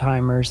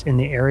old-timers in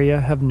the area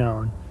have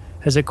known,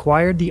 has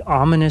acquired the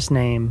ominous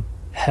name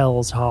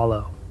Hell's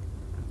Hollow.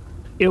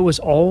 It was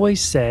always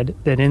said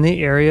that in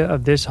the area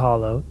of this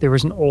hollow there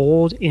was an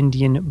old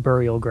Indian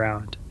burial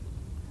ground.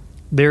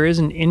 There is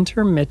an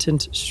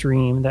intermittent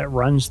stream that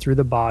runs through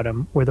the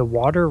bottom where the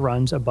water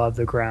runs above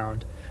the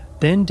ground,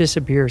 then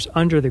disappears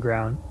under the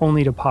ground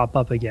only to pop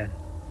up again.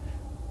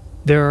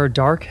 There are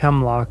dark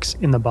hemlocks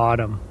in the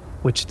bottom,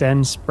 which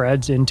then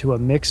spreads into a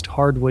mixed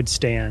hardwood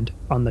stand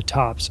on the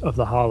tops of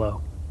the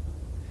hollow.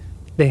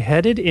 They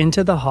headed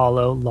into the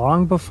hollow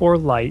long before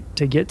light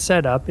to get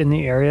set up in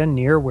the area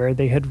near where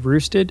they had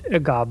roosted a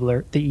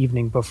gobbler the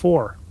evening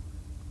before.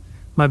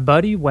 My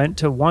buddy went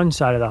to one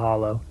side of the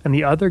hollow, and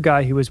the other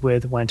guy he was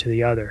with went to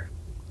the other.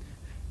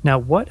 Now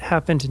what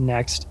happened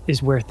next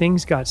is where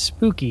things got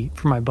spooky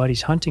for my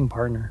buddy's hunting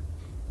partner.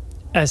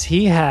 As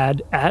he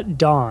had, at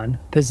dawn,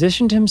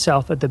 positioned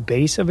himself at the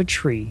base of a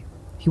tree,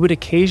 he would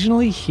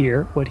occasionally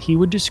hear what he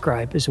would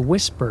describe as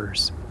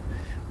whispers,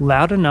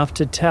 loud enough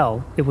to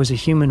tell it was a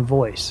human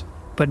voice,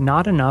 but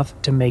not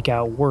enough to make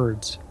out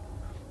words.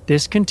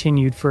 This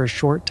continued for a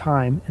short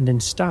time and then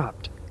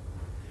stopped.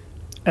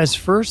 As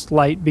first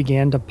light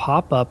began to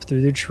pop up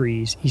through the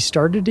trees, he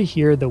started to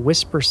hear the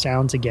whisper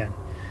sounds again,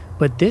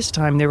 but this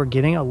time they were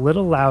getting a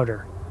little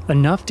louder,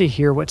 enough to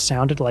hear what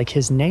sounded like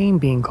his name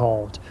being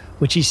called,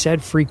 which he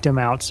said freaked him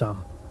out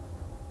some.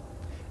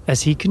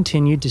 As he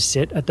continued to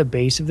sit at the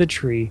base of the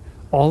tree,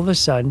 all of a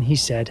sudden he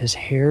said his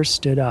hair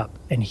stood up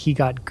and he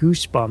got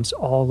goosebumps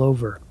all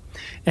over,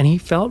 and he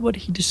felt what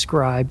he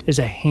described as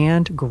a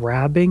hand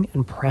grabbing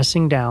and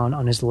pressing down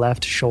on his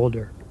left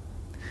shoulder.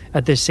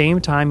 At the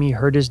same time, he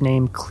heard his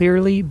name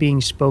clearly being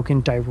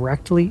spoken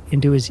directly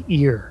into his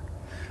ear,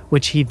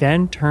 which he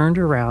then turned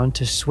around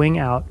to swing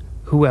out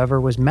whoever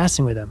was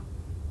messing with him.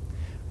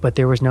 But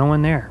there was no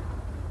one there.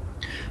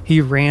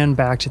 He ran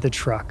back to the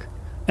truck,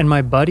 and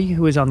my buddy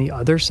who was on the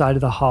other side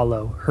of the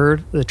hollow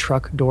heard the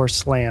truck door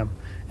slam,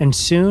 and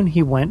soon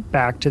he went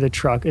back to the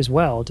truck as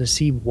well to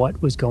see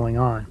what was going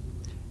on.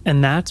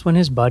 And that's when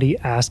his buddy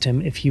asked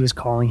him if he was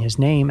calling his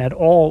name at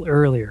all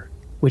earlier,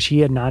 which he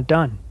had not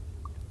done.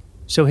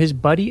 So his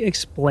buddy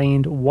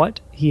explained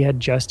what he had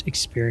just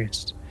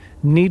experienced.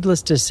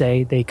 Needless to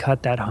say, they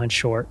cut that hunt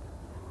short.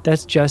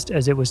 That's just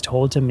as it was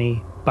told to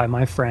me by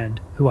my friend,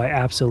 who I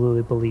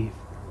absolutely believe.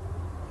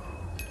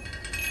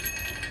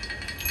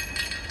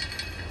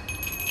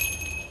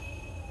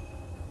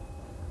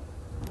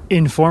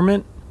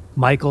 Informant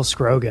Michael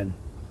Scrogan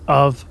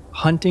of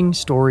Hunting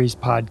Stories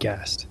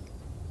Podcast.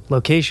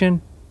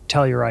 Location,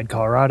 Telluride,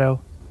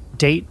 Colorado.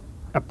 Date,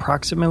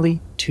 approximately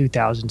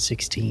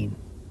 2016.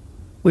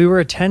 We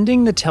were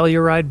attending the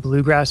Telluride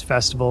Bluegrass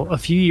Festival a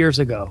few years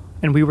ago,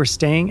 and we were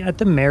staying at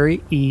the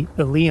Mary E.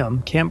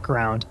 Ilium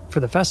campground for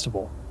the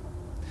festival.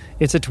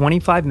 It's a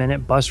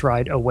 25-minute bus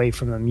ride away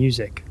from the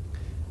music.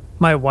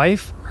 My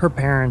wife, her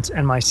parents,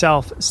 and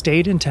myself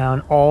stayed in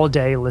town all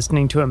day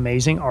listening to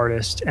amazing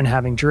artists and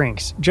having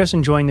drinks, just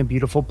enjoying the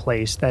beautiful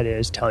place that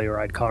is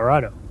Telluride,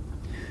 Colorado.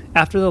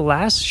 After the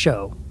last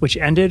show, which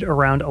ended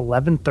around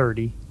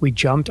 11:30, we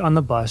jumped on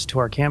the bus to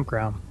our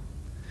campground.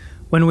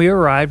 When we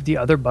arrived, the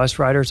other bus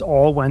riders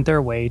all went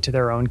their way to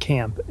their own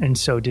camp, and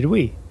so did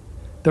we.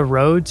 The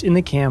roads in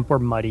the camp were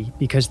muddy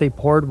because they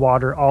poured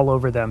water all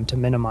over them to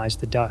minimize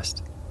the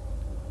dust.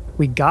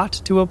 We got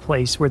to a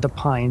place where the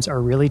pines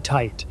are really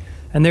tight,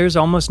 and there is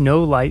almost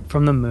no light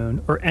from the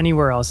moon or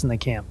anywhere else in the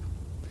camp.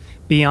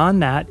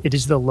 Beyond that, it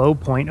is the low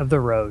point of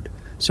the road,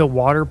 so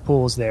water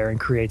pools there and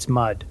creates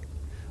mud.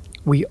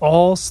 We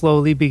all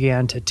slowly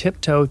began to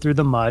tiptoe through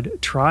the mud,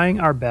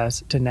 trying our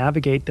best to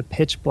navigate the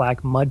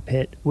pitch-black mud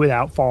pit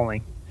without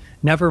falling,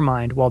 never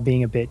mind while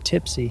being a bit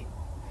tipsy.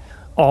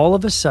 All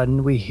of a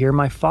sudden, we hear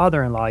my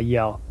father-in-law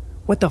yell,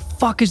 "What the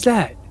fuck is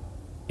that?"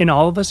 And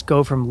all of us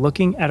go from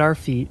looking at our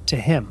feet to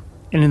him,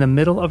 and in the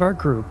middle of our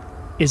group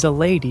is a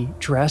lady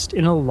dressed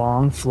in a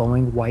long,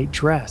 flowing white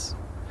dress.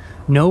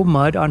 No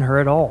mud on her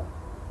at all,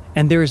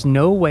 and there is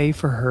no way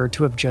for her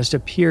to have just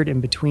appeared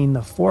in between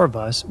the four of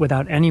us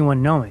without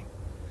anyone knowing.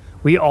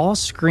 We all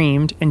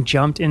screamed and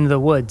jumped into the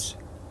woods.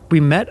 We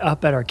met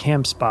up at our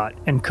camp spot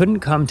and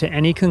couldn't come to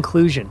any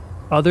conclusion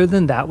other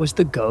than that was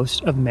the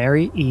ghost of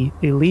Mary E.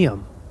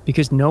 Ilium,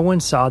 because no one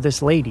saw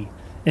this lady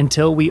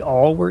until we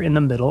all were in the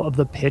middle of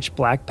the pitch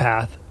black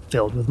path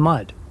filled with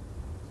mud.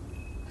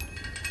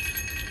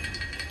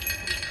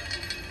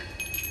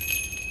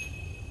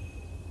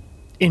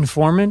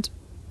 Informant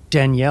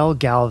Danielle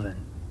Galvin,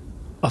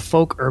 a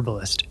folk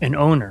herbalist and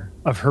owner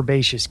of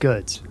Herbaceous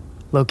Goods.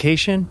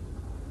 Location,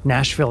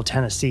 Nashville,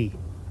 Tennessee.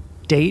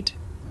 Date,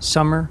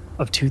 summer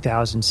of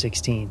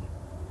 2016.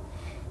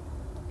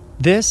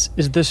 This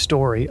is the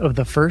story of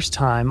the first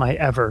time I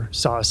ever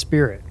saw a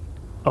spirit.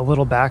 A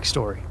little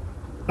backstory.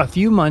 A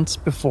few months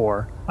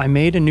before, I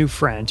made a new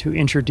friend who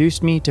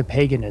introduced me to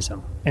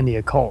paganism and the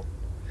occult.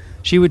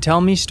 She would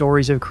tell me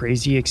stories of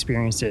crazy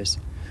experiences,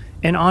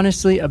 and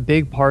honestly, a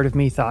big part of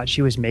me thought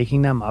she was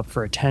making them up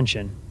for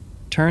attention.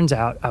 Turns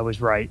out I was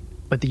right,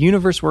 but the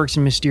universe works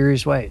in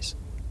mysterious ways.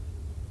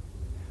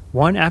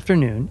 One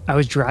afternoon, I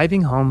was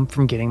driving home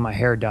from getting my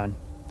hair done.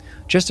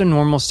 Just a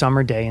normal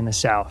summer day in the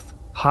South.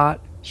 Hot,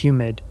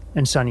 humid,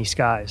 and sunny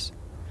skies.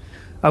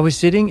 I was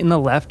sitting in the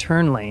left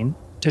turn lane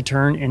to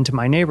turn into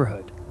my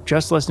neighborhood,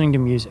 just listening to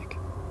music.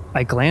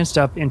 I glanced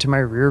up into my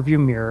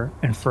rearview mirror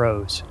and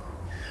froze.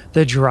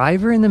 The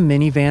driver in the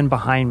minivan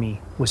behind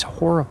me was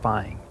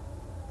horrifying.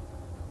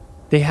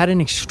 They had an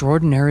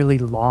extraordinarily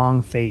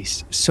long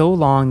face, so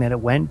long that it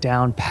went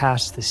down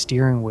past the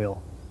steering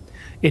wheel.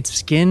 Its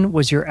skin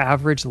was your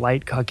average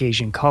light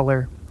Caucasian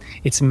color.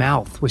 Its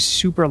mouth was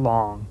super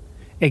long,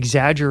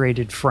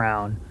 exaggerated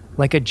frown,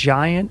 like a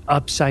giant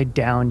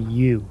upside-down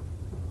U.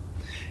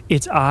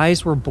 Its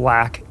eyes were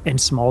black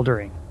and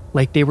smoldering,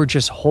 like they were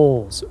just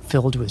holes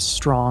filled with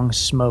strong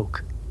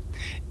smoke.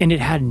 And it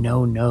had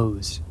no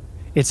nose.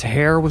 Its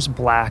hair was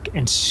black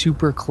and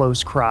super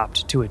close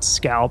cropped to its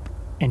scalp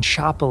and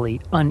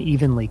shoppily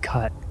unevenly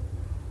cut.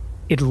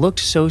 It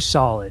looked so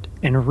solid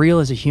and real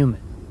as a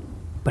human.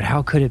 But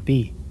how could it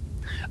be?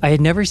 I had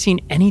never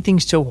seen anything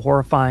so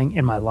horrifying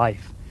in my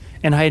life,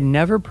 and I had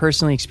never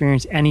personally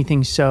experienced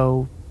anything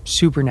so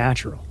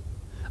supernatural.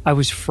 I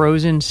was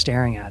frozen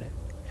staring at it.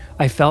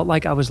 I felt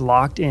like I was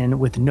locked in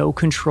with no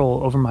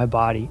control over my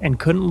body and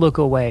couldn't look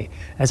away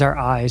as our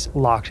eyes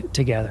locked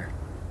together.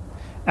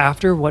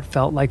 After what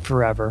felt like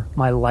forever,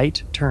 my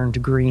light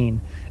turned green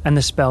and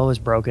the spell was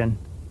broken.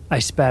 I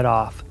sped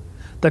off.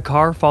 The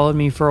car followed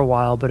me for a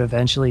while but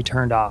eventually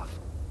turned off.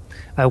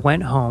 I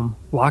went home,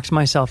 locked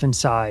myself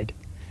inside,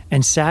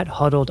 and sat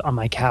huddled on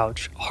my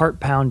couch, heart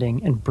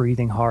pounding and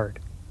breathing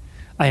hard.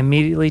 I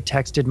immediately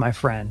texted my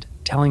friend,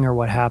 telling her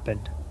what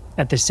happened.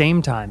 At the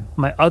same time,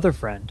 my other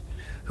friend,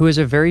 who is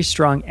a very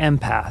strong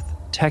empath,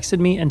 texted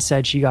me and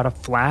said she got a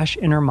flash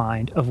in her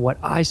mind of what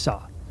I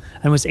saw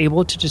and was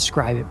able to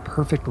describe it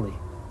perfectly.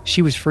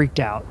 She was freaked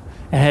out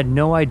and had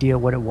no idea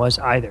what it was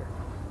either.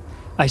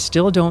 I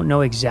still don't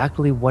know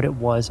exactly what it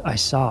was I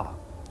saw.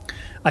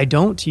 I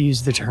don't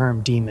use the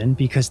term demon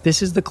because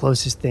this is the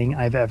closest thing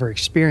I've ever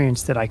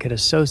experienced that I could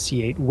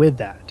associate with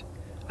that.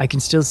 I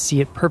can still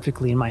see it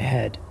perfectly in my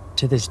head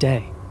to this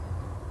day.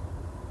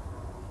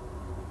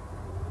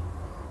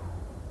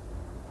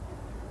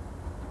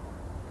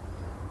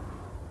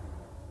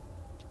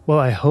 Well,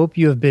 I hope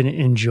you have been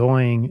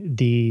enjoying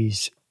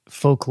these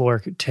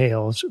folkloric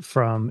tales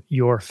from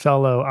your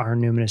fellow Our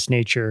Numinous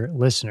Nature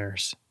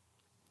listeners.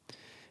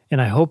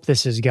 And I hope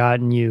this has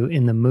gotten you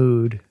in the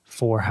mood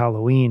for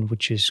Halloween,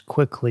 which is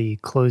quickly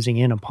closing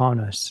in upon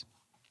us.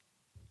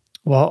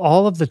 While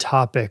all of the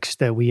topics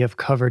that we have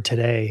covered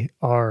today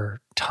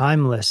are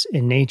timeless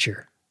in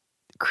nature,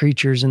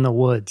 creatures in the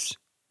woods,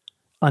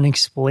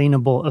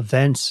 unexplainable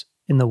events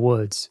in the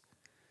woods,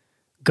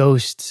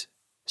 ghosts,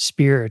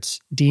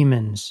 spirits,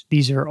 demons,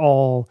 these are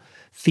all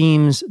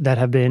themes that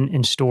have been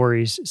in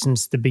stories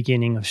since the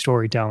beginning of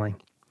storytelling.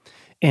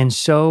 And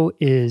so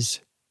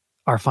is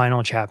our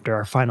final chapter,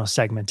 our final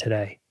segment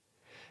today.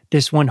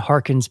 This one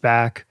harkens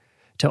back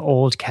to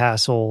old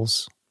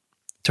castles,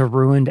 to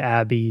ruined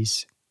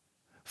abbeys,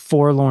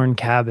 forlorn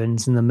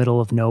cabins in the middle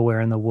of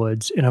nowhere in the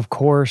woods, and of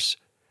course,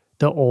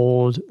 the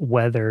old,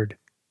 weathered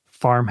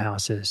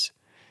farmhouses.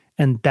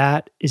 And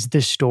that is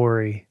the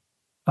story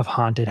of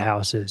haunted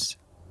houses.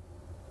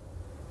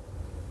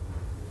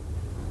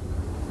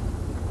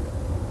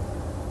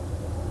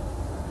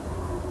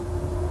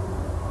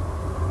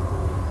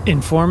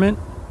 Informant,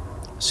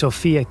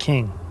 Sophia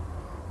King.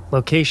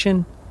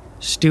 Location,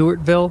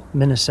 Stewartville,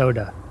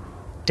 Minnesota.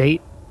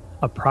 Date,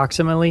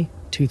 approximately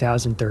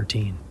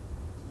 2013.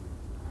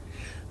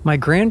 My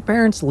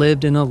grandparents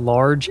lived in a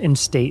large and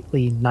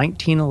stately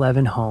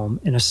 1911 home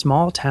in a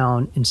small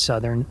town in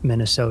southern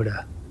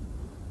Minnesota.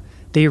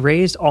 They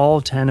raised all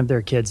 10 of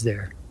their kids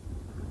there.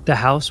 The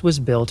house was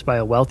built by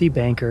a wealthy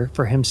banker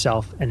for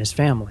himself and his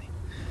family.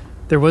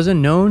 There was a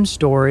known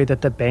story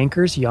that the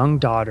banker's young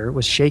daughter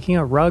was shaking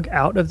a rug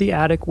out of the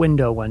attic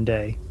window one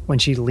day when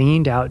she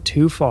leaned out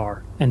too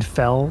far and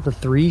fell the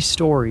 3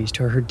 stories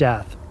to her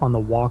death on the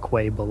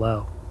walkway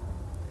below.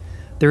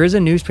 There is a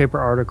newspaper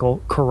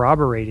article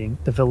corroborating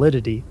the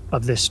validity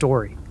of this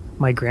story.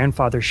 My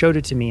grandfather showed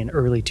it to me in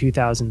early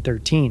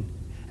 2013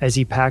 as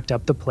he packed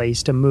up the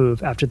place to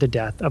move after the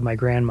death of my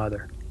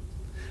grandmother.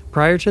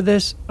 Prior to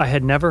this, I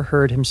had never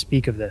heard him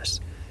speak of this,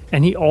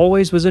 and he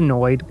always was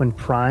annoyed when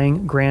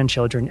prying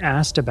grandchildren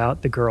asked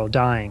about the girl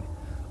dying,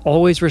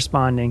 always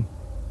responding,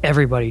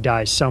 "Everybody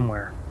dies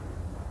somewhere."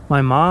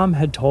 My mom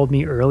had told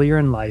me earlier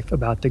in life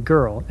about the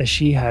girl as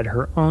she had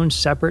her own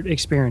separate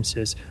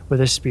experiences with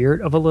the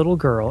spirit of a little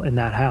girl in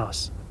that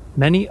house.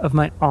 Many of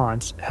my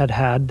aunts had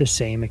had the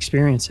same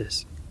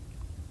experiences.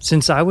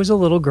 Since I was a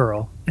little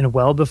girl, and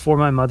well before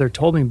my mother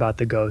told me about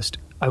the ghost,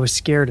 I was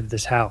scared of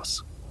this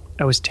house.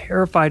 I was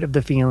terrified of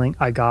the feeling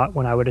I got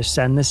when I would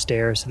ascend the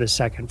stairs to the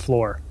second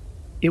floor.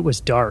 It was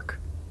dark.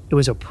 It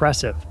was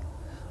oppressive.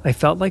 I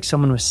felt like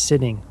someone was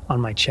sitting on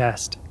my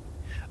chest.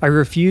 I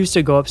refused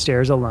to go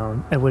upstairs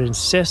alone and would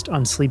insist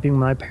on sleeping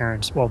with my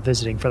parents while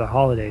visiting for the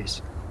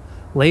holidays.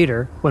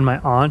 Later, when my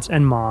aunts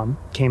and mom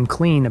came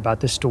clean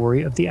about the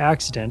story of the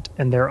accident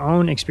and their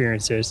own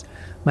experiences,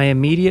 my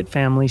immediate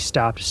family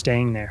stopped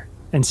staying there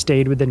and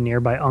stayed with a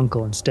nearby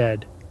uncle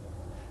instead.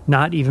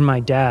 Not even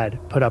my dad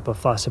put up a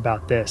fuss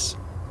about this.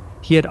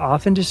 He had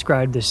often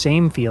described the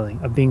same feeling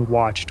of being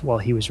watched while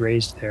he was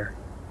raised there.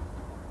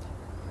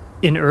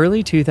 In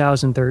early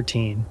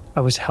 2013,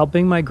 I was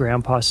helping my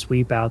grandpa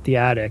sweep out the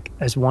attic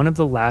as one of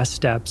the last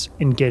steps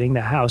in getting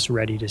the house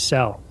ready to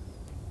sell.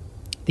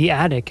 The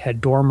attic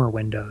had dormer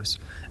windows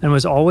and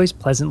was always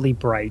pleasantly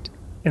bright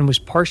and was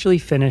partially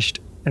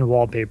finished and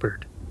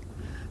wallpapered.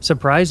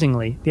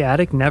 Surprisingly, the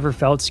attic never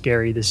felt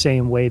scary the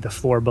same way the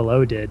floor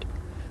below did.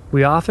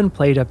 We often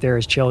played up there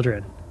as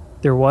children.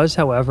 There was,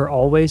 however,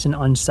 always an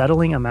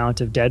unsettling amount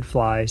of dead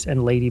flies and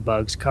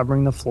ladybugs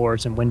covering the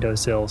floors and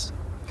windowsills.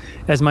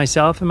 As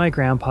myself and my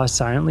grandpa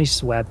silently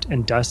swept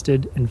and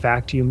dusted and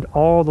vacuumed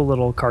all the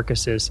little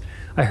carcasses,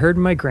 I heard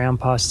my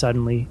grandpa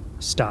suddenly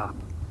stop.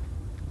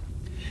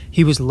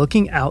 He was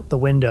looking out the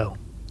window,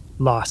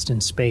 lost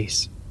in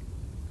space.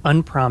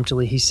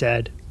 Unpromptly, he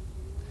said,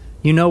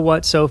 "You know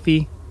what,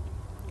 Sophie?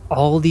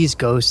 All these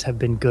ghosts have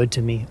been good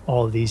to me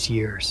all these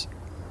years."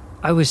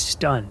 I was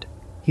stunned.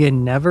 He had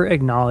never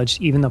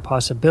acknowledged even the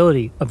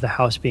possibility of the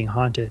house being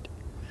haunted.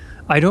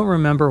 I don't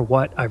remember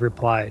what I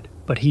replied,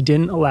 but he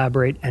didn't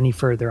elaborate any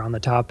further on the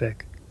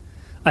topic.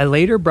 I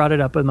later brought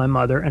it up with my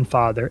mother and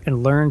father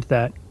and learned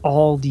that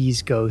all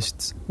these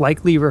ghosts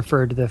likely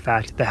referred to the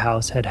fact the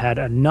house had had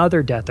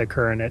another death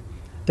occur in it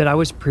that I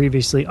was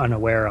previously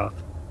unaware of.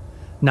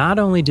 Not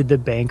only did the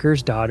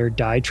banker's daughter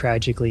die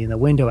tragically in the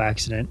window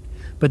accident,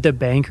 but the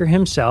banker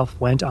himself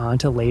went on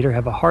to later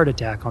have a heart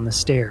attack on the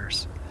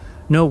stairs.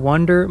 No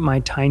wonder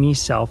my tiny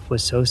self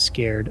was so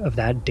scared of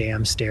that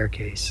damn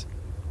staircase.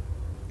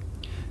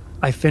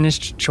 I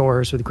finished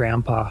chores with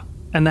Grandpa,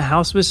 and the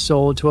house was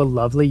sold to a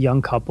lovely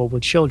young couple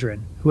with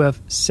children who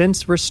have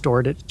since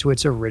restored it to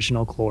its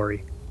original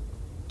glory.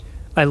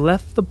 I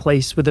left the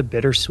place with a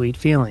bittersweet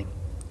feeling.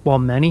 While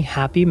many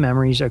happy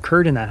memories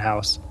occurred in that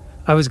house,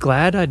 I was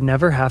glad I'd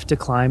never have to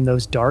climb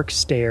those dark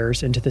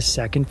stairs into the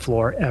second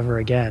floor ever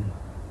again.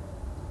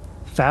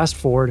 Fast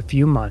forward a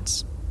few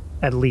months,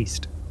 at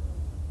least.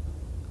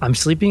 I'm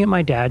sleeping at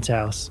my dad's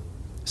house,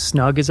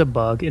 snug as a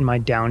bug in my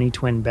downy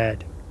twin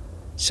bed.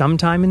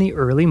 Sometime in the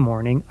early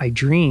morning, I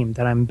dream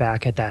that I'm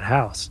back at that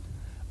house.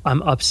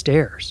 I'm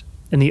upstairs,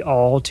 in the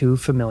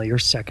all-too-familiar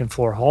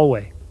second-floor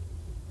hallway.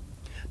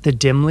 The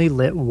dimly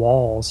lit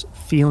walls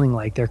feeling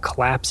like they're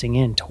collapsing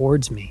in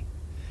towards me.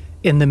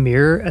 In the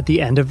mirror at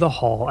the end of the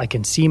hall, I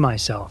can see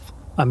myself.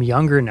 I'm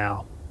younger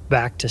now,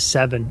 back to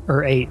 7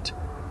 or 8,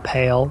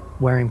 pale,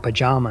 wearing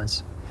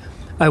pajamas.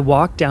 I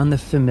walk down the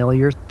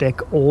familiar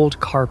thick old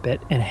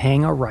carpet and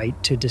hang a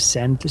right to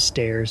descend the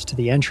stairs to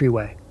the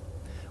entryway.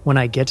 When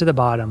I get to the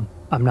bottom,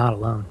 I'm not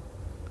alone.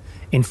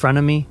 In front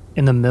of me,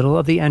 in the middle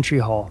of the entry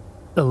hall,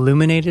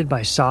 illuminated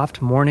by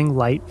soft morning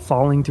light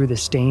falling through the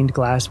stained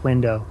glass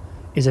window,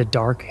 is a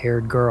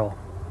dark-haired girl,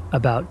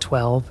 about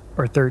 12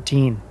 or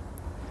 13.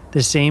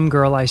 The same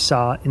girl I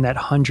saw in that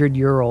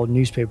 100-year-old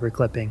newspaper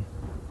clipping.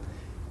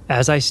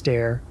 As I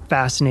stare,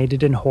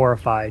 fascinated and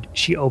horrified,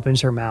 she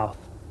opens her mouth,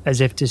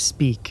 as if to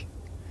speak,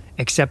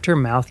 except her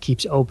mouth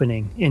keeps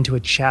opening into a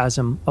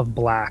chasm of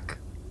black.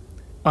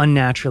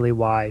 Unnaturally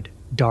wide,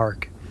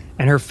 dark,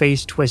 and her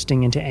face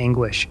twisting into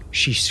anguish,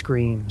 she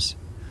screams.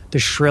 The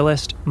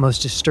shrillest,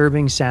 most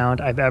disturbing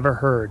sound I've ever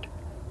heard,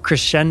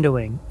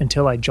 crescendoing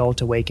until I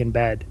jolt awake in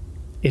bed.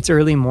 It's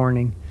early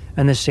morning,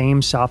 and the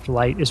same soft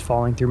light is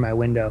falling through my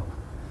window.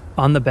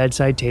 On the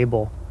bedside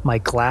table, my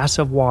glass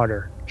of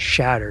water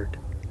shattered,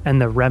 and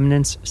the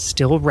remnants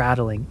still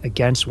rattling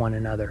against one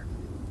another.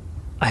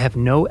 I have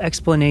no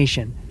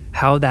explanation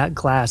how that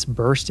glass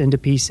burst into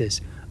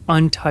pieces,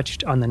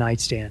 untouched on the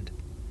nightstand.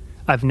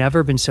 I've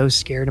never been so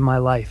scared in my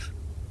life.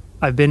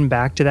 I've been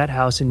back to that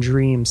house in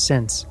dreams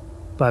since,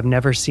 but I've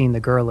never seen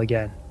the girl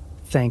again.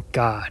 Thank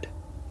God.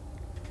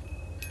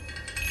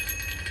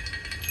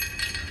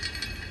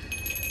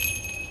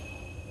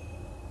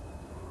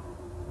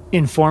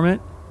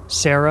 Informant,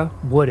 Sarah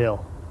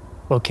Woodill.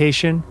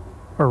 Location,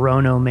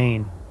 Orono,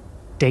 Maine.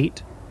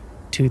 Date,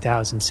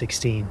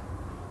 2016.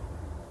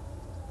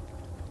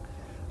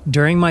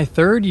 During my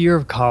third year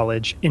of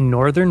college in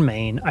northern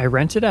Maine, I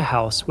rented a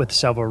house with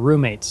several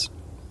roommates.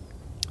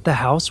 The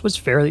house was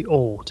fairly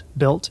old,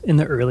 built in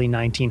the early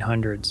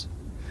 1900s.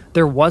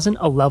 There wasn't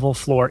a level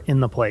floor in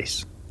the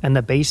place, and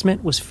the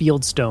basement was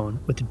fieldstone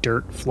with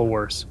dirt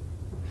floors.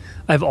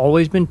 I've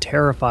always been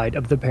terrified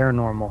of the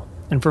paranormal,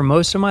 and for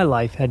most of my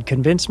life had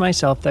convinced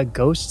myself that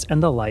ghosts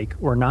and the like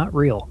were not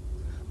real,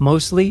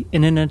 mostly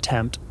in an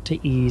attempt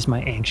to ease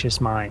my anxious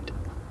mind.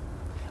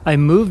 I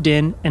moved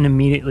in and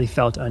immediately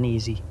felt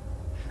uneasy.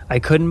 I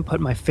couldn't put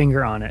my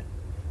finger on it,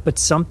 but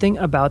something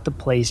about the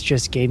place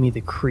just gave me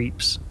the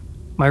creeps.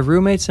 My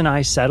roommates and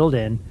I settled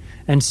in,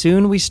 and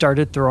soon we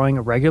started throwing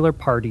regular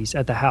parties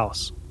at the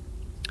house.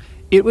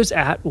 It was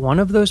at one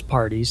of those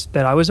parties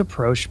that I was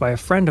approached by a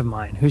friend of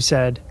mine who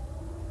said,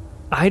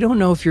 "I don't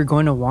know if you're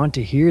going to want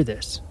to hear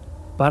this,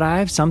 but I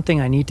have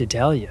something I need to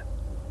tell you.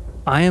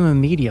 I am a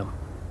medium,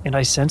 and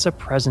I sense a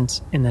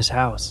presence in this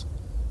house."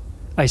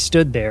 I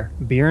stood there,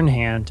 beer in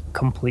hand,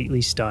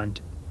 completely stunned.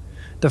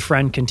 The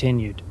friend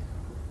continued,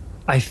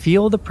 "I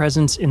feel the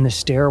presence in the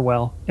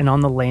stairwell and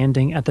on the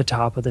landing at the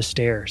top of the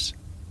stairs.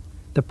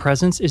 The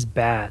presence is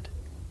bad.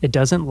 It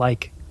doesn't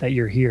like that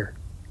you're here."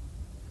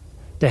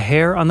 The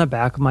hair on the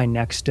back of my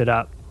neck stood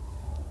up.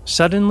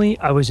 Suddenly,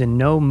 I was in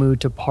no mood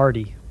to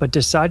party, but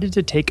decided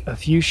to take a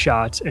few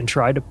shots and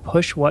try to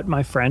push what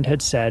my friend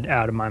had said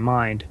out of my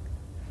mind.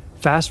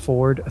 Fast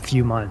forward a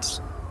few months.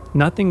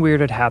 Nothing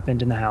weird had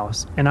happened in the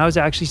house, and I was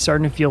actually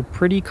starting to feel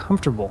pretty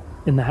comfortable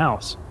in the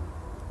house.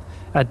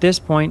 At this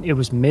point, it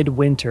was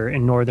midwinter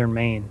in northern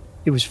Maine.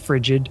 It was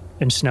frigid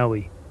and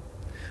snowy.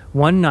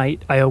 One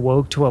night, I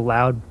awoke to a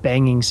loud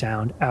banging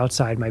sound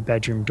outside my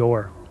bedroom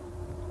door.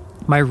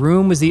 My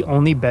room was the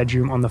only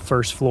bedroom on the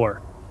first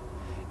floor.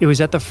 It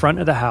was at the front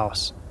of the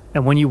house,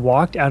 and when you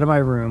walked out of my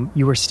room,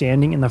 you were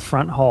standing in the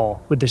front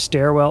hall with the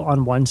stairwell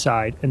on one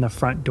side and the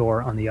front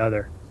door on the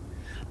other.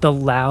 The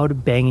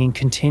loud banging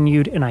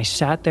continued, and I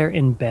sat there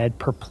in bed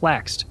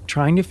perplexed,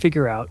 trying to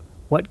figure out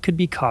what could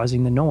be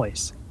causing the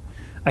noise.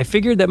 I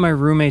figured that my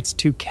roommate's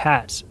 2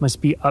 cats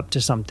must be up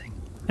to something,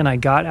 and I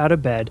got out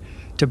of bed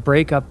to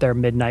break up their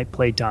midnight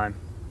playtime.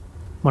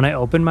 When I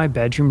opened my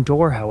bedroom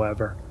door,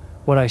 however,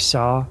 what I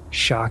saw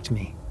shocked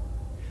me.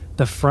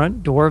 The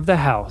front door of the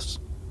house,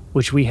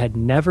 which we had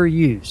never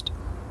used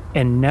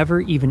and never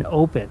even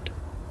opened,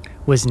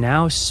 was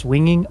now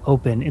swinging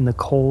open in the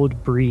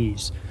cold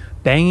breeze,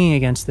 banging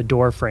against the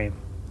door frame.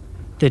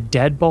 The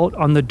deadbolt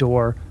on the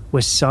door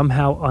was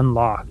somehow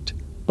unlocked,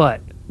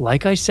 but,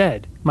 like I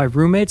said, my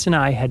roommates and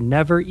I had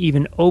never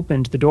even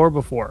opened the door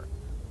before.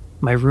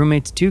 My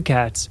roommate's two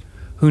cats,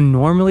 who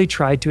normally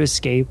tried to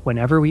escape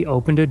whenever we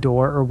opened a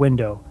door or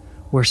window,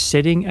 were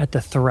sitting at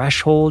the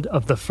threshold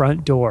of the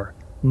front door,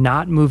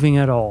 not moving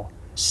at all,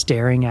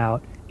 staring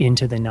out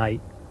into the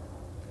night.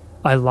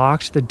 I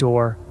locked the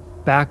door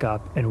back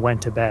up and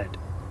went to bed.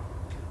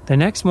 The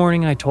next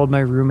morning I told my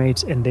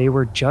roommates, and they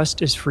were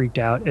just as freaked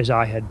out as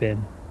I had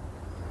been.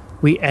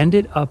 We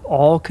ended up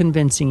all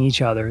convincing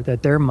each other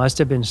that there must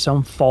have been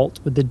some fault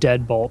with the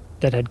deadbolt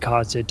that had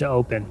caused it to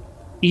open,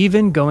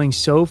 even going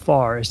so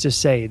far as to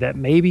say that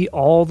maybe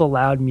all the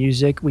loud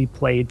music we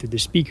played through the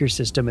speaker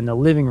system in the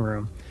living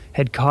room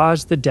had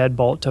caused the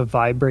deadbolt to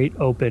vibrate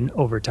open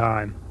over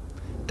time.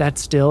 That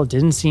still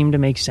didn't seem to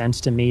make sense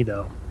to me,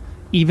 though.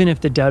 Even if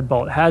the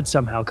deadbolt had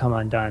somehow come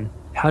undone,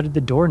 how did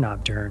the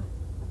doorknob turn?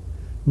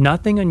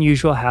 Nothing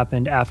unusual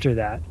happened after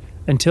that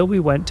until we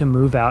went to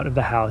move out of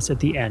the house at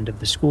the end of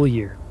the school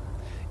year.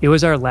 It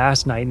was our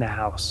last night in the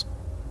house.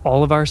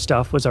 All of our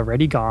stuff was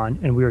already gone,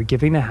 and we were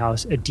giving the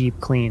house a deep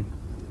clean.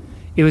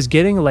 It was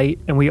getting late,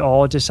 and we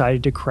all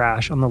decided to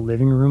crash on the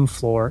living room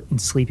floor in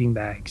sleeping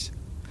bags.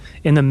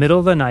 In the middle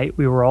of the night,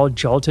 we were all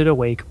jolted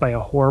awake by a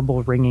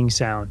horrible ringing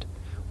sound.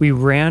 We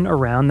ran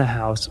around the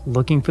house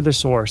looking for the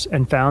source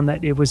and found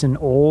that it was an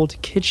old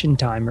kitchen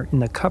timer in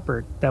the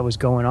cupboard that was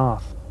going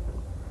off.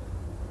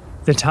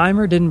 The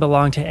timer didn't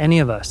belong to any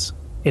of us.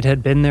 It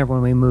had been there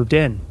when we moved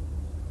in.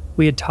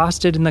 We had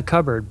tossed it in the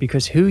cupboard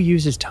because who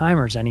uses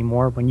timers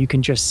anymore when you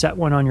can just set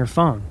one on your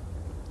phone?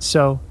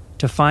 So,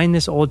 to find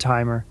this old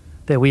timer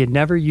that we had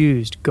never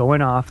used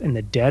going off in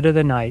the dead of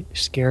the night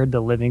scared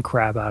the living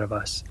crap out of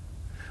us.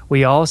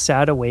 We all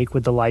sat awake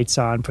with the lights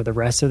on for the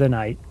rest of the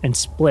night and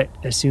split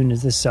as soon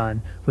as the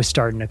sun was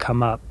starting to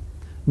come up.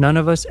 None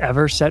of us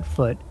ever set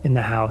foot in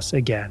the house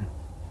again.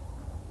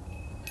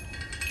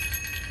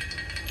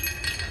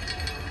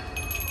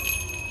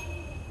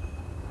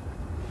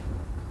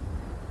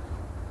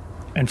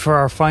 And for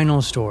our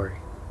final story,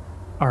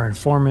 our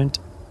informant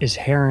is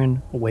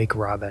Heron Wake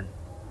Robin.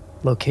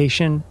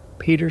 Location,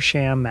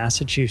 Petersham,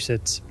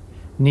 Massachusetts,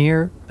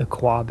 near the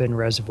Quabbin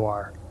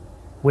Reservoir.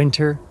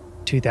 Winter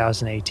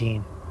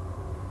 2018.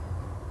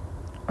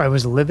 I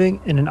was living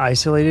in an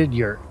isolated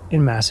yurt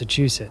in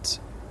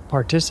Massachusetts,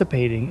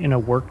 participating in a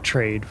work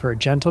trade for a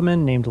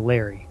gentleman named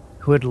Larry,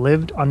 who had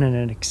lived on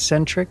an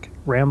eccentric,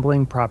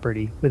 rambling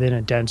property within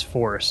a dense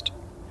forest.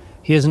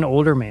 He is an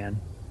older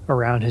man,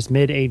 around his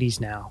mid-80s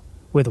now,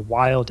 with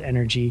wild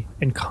energy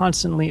and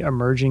constantly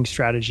emerging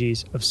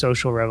strategies of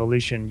social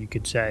revolution, you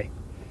could say.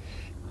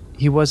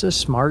 He was a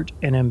smart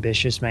and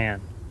ambitious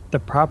man. The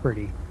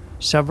property,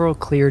 several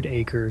cleared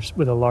acres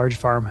with a large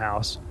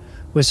farmhouse,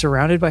 was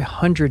surrounded by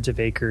hundreds of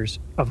acres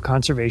of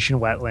conservation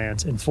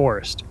wetlands and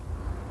forest.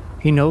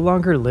 He no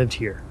longer lived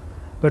here,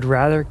 but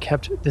rather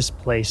kept this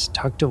place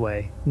tucked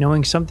away,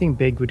 knowing something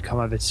big would come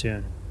of it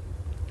soon.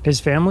 His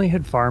family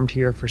had farmed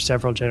here for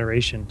several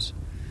generations,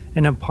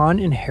 and upon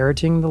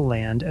inheriting the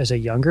land as a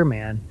younger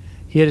man,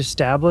 he had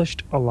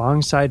established,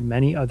 alongside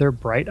many other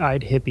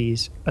bright-eyed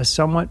hippies, a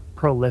somewhat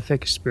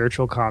prolific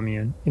spiritual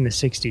commune in the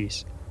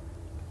 60s.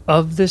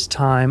 Of this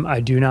time, I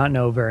do not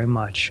know very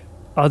much,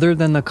 other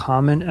than the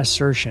common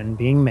assertion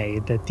being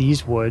made that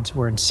these woods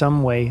were in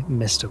some way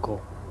mystical.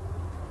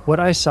 What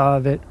I saw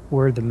of it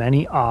were the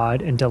many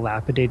odd and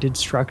dilapidated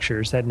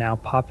structures that now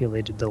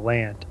populated the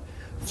land,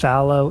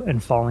 fallow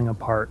and falling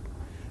apart,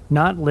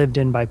 not lived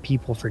in by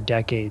people for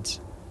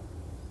decades.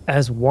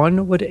 As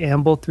one would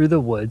amble through the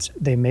woods,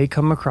 they may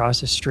come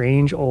across a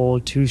strange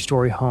old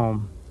two-story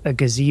home, a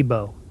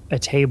gazebo, a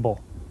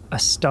table, a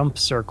stump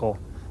circle,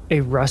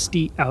 a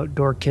rusty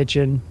outdoor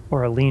kitchen,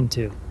 or a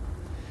lean-to.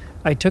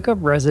 I took up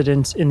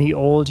residence in the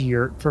old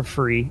yurt for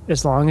free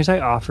as long as I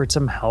offered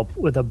some help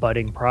with a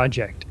budding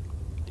project.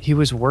 He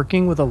was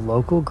working with a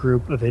local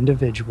group of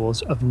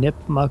individuals of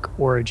Nipmuc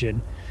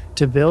origin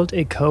to build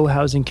a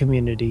co-housing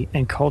community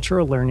and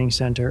cultural learning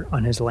center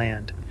on his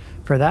land,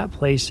 for that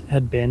place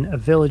had been a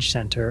village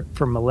center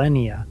for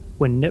millennia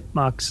when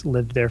Nipmucs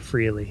lived there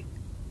freely.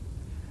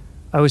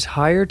 I was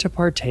hired to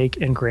partake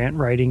in grant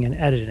writing and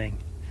editing,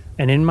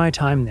 and in my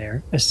time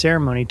there, a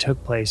ceremony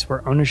took place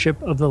where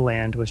ownership of the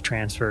land was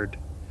transferred.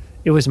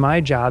 It was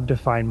my job to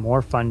find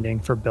more funding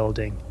for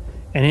building,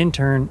 and in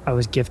turn, I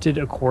was gifted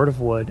a cord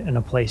of wood and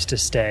a place to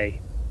stay.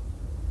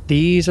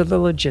 These are the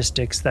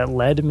logistics that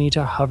led me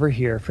to hover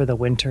here for the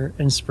winter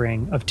and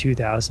spring of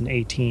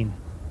 2018.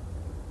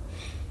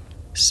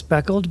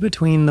 Speckled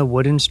between the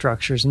wooden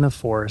structures in the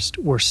forest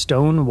were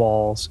stone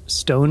walls,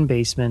 stone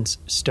basements,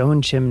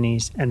 stone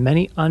chimneys, and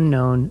many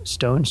unknown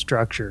stone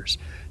structures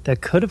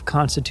that could have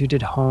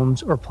constituted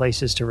homes or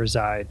places to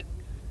reside.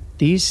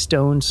 These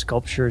stone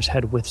sculptures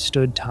had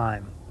withstood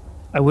time.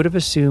 I would have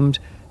assumed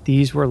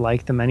these were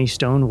like the many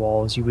stone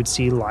walls you would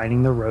see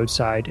lining the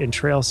roadside and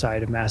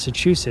trailside of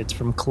Massachusetts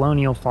from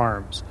colonial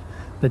farms,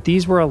 but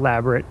these were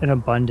elaborate and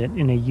abundant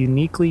in a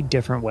uniquely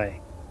different way.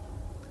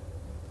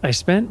 I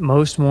spent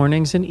most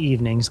mornings and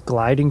evenings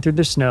gliding through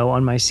the snow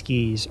on my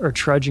skis or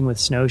trudging with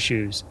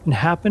snowshoes, and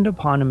happened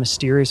upon a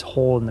mysterious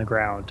hole in the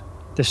ground.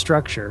 The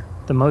structure,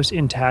 the most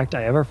intact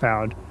I ever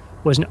found,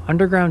 was an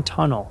underground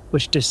tunnel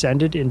which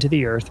descended into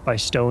the earth by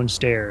stone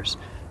stairs,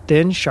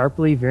 then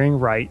sharply veering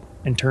right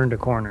and turned a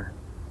corner.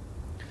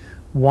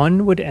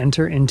 One would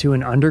enter into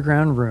an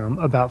underground room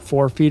about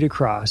 4 feet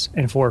across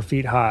and 4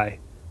 feet high,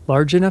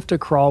 large enough to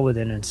crawl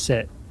within and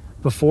sit,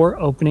 before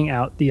opening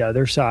out the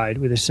other side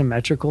with a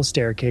symmetrical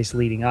staircase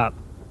leading up.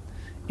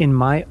 In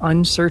my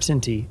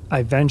uncertainty,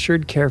 I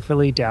ventured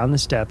carefully down the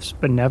steps,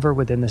 but never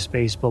within the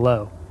space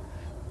below,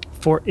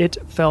 for it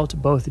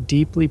felt both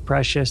deeply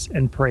precious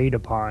and preyed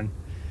upon,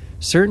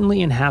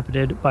 certainly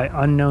inhabited by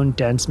unknown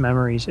dense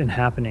memories and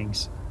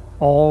happenings.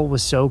 All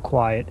was so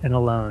quiet and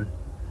alone.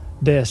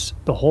 This,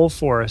 the whole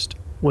forest,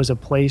 was a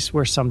place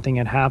where something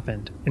had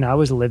happened, and I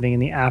was living in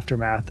the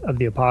aftermath of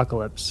the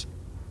apocalypse.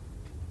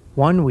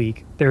 One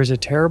week, there was a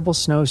terrible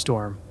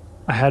snowstorm.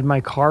 I had my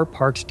car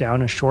parked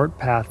down a short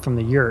path from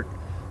the yurt,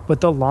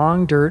 but the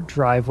long dirt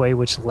driveway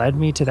which led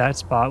me to that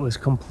spot was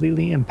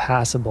completely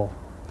impassable.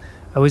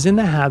 I was in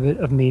the habit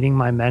of meeting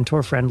my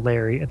mentor friend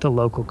Larry at the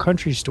local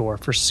country store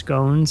for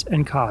scones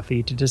and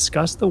coffee to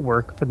discuss the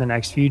work for the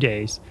next few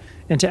days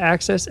and to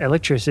access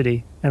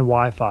electricity and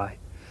Wi-Fi.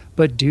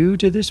 But due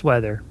to this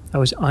weather, I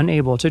was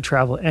unable to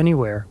travel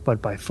anywhere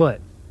but by foot,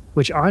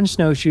 which on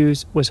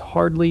snowshoes was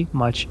hardly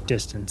much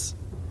distance.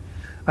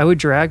 I would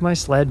drag my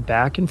sled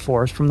back and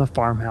forth from the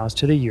farmhouse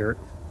to the yurt,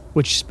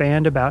 which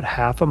spanned about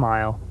half a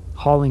mile,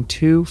 hauling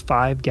 2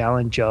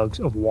 5-gallon jugs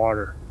of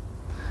water.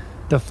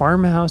 The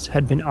farmhouse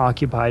had been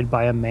occupied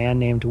by a man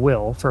named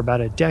Will for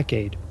about a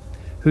decade,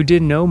 who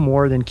did no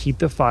more than keep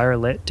the fire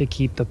lit to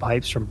keep the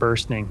pipes from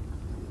bursting.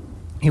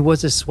 He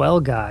was a swell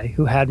guy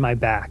who had my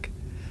back.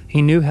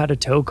 He knew how to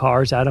tow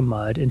cars out of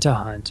mud and to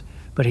hunt,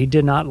 but he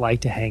did not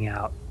like to hang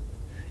out.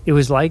 It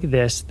was like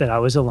this that I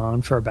was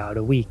alone for about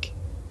a week.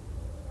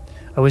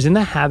 I was in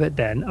the habit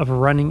then of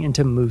running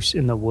into moose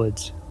in the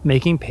woods,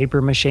 making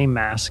papier-mâché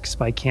masks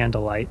by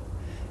candlelight,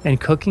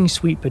 and cooking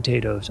sweet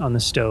potatoes on the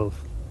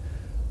stove.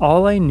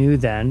 All I knew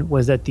then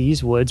was that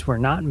these woods were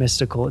not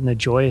mystical in the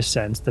joyous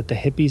sense that the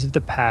hippies of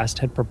the past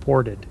had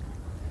purported.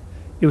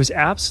 It was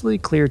absolutely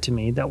clear to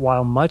me that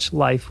while much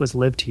life was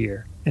lived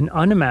here, an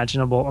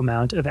unimaginable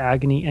amount of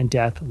agony and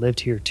death lived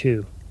here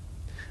too.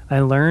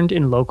 I learned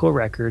in local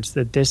records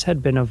that this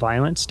had been a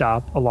violent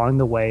stop along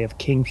the way of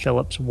King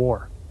Philip's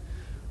War.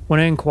 When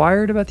I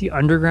inquired about the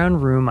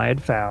underground room I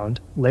had found,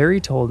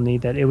 Larry told me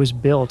that it was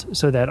built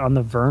so that on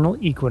the vernal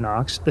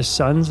equinox the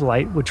sun's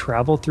light would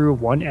travel through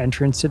one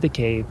entrance to the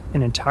cave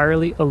and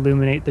entirely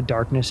illuminate the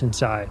darkness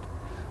inside,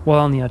 while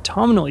on the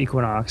autumnal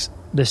equinox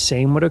the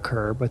same would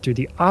occur but through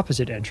the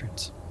opposite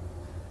entrance.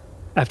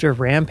 After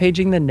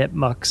rampaging the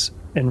Nipmucks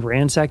and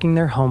ransacking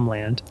their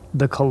homeland,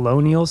 the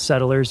colonial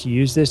settlers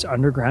used this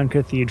underground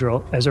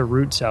cathedral as a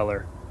root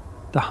cellar.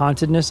 The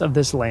hauntedness of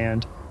this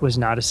land was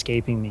not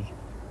escaping me.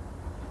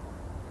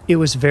 It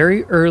was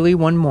very early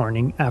one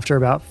morning after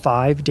about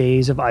 5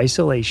 days of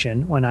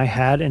isolation when I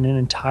had an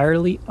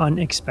entirely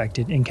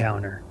unexpected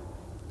encounter.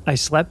 I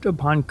slept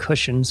upon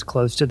cushions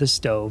close to the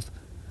stove,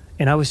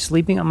 and I was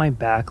sleeping on my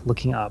back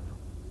looking up.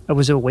 I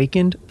was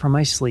awakened from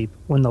my sleep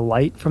when the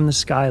light from the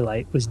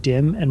skylight was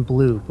dim and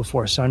blue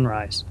before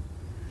sunrise.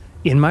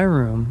 In my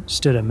room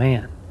stood a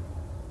man.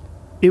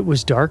 It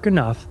was dark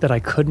enough that I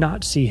could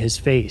not see his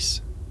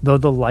face, though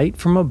the light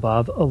from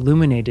above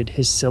illuminated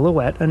his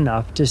silhouette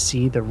enough to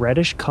see the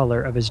reddish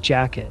color of his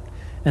jacket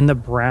and the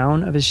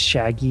brown of his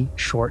shaggy,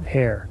 short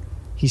hair.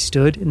 He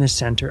stood in the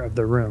center of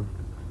the room.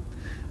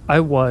 I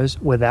was,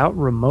 without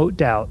remote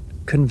doubt,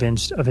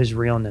 convinced of his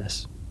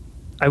realness.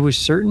 I was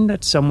certain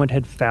that someone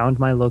had found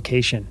my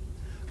location,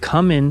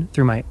 come in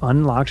through my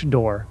unlocked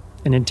door,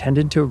 and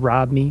intended to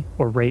rob me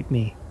or rape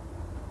me.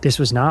 This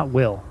was not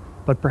Will,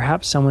 but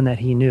perhaps someone that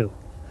he knew,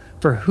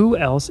 for who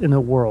else in the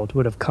world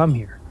would have come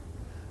here?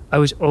 I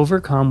was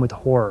overcome with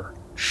horror,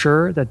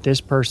 sure that this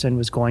person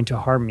was going to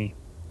harm me.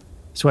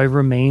 So I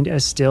remained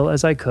as still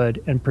as I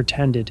could and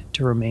pretended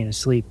to remain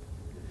asleep.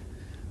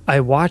 I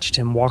watched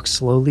him walk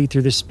slowly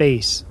through the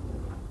space.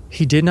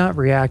 He did not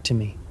react to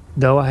me,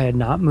 though I had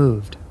not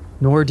moved,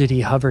 nor did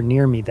he hover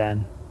near me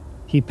then.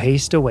 He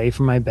paced away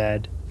from my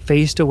bed,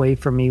 faced away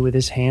from me with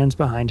his hands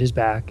behind his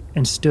back,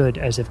 and stood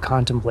as if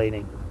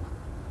contemplating.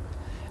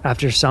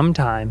 After some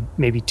time,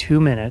 maybe 2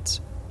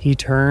 minutes, he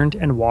turned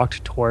and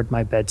walked toward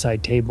my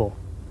bedside table.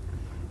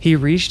 He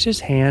reached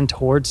his hand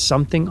towards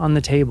something on the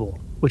table,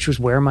 which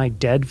was where my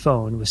dead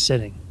phone was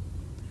sitting.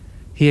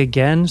 He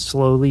again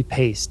slowly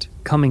paced,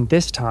 coming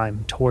this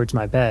time towards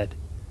my bed.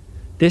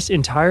 This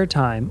entire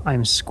time I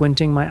am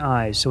squinting my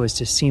eyes so as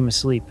to seem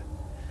asleep.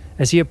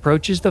 As he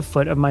approaches the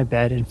foot of my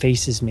bed and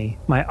faces me,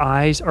 my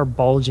eyes are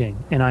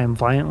bulging and I am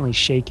violently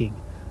shaking,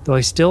 though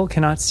I still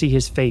cannot see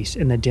his face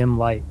in the dim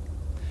light.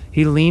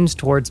 He leans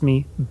towards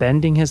me,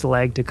 bending his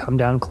leg to come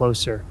down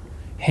closer,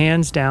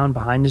 hands down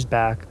behind his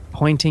back,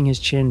 pointing his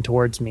chin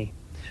towards me.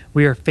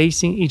 We are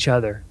facing each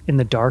other in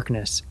the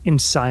darkness, in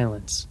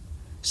silence.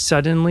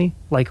 Suddenly,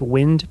 like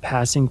wind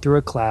passing through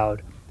a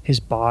cloud, his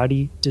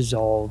body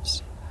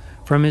dissolves.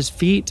 From his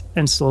feet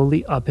and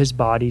slowly up his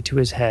body to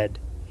his head,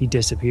 he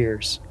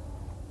disappears.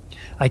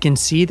 I can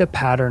see the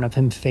pattern of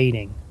him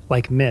fading,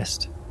 like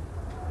mist.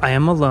 I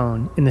am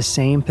alone in the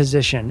same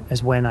position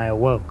as when I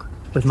awoke,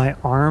 with my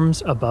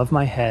arms above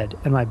my head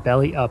and my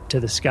belly up to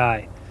the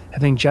sky,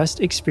 having just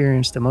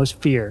experienced the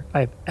most fear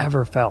I have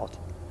ever felt.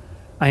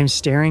 I am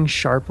staring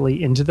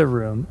sharply into the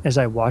room as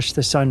I watch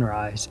the sun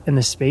rise and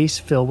the space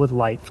fill with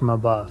light from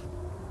above.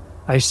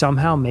 I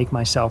somehow make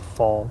myself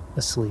fall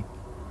asleep.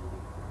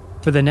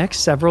 For the next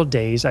several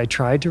days, I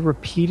tried to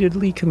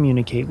repeatedly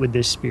communicate with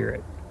this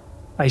spirit.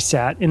 I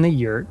sat in the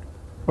yurt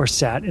or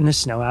sat in the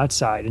snow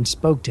outside and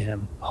spoke to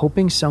him,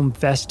 hoping some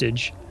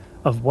vestige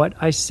of what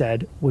I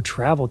said would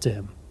travel to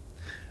him.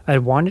 I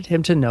wanted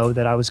him to know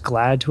that I was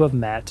glad to have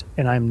met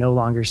and I am no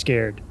longer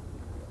scared.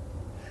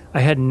 I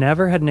had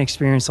never had an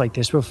experience like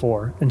this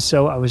before, and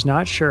so I was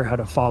not sure how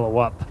to follow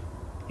up.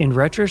 In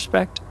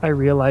retrospect, I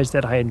realized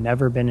that I had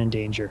never been in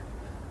danger.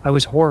 I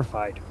was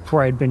horrified,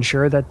 for I had been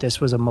sure that this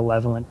was a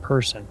malevolent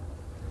person.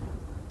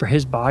 For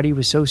his body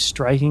was so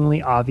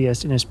strikingly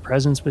obvious and his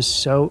presence was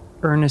so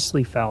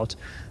earnestly felt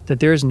that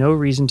there is no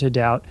reason to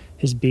doubt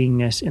his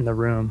beingness in the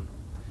room.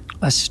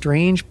 A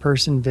strange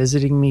person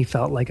visiting me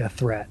felt like a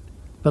threat,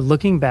 but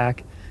looking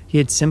back, he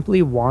had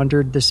simply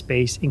wandered the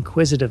space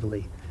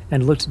inquisitively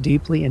and looked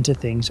deeply into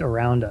things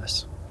around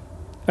us.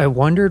 I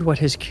wondered what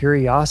his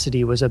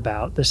curiosity was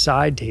about the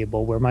side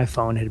table where my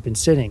phone had been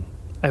sitting.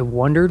 I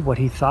wondered what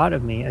he thought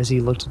of me as he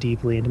looked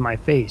deeply into my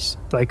face,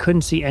 though I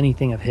couldn't see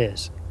anything of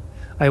his.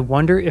 I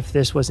wonder if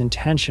this was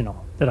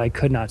intentional, that I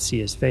could not see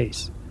his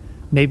face.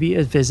 Maybe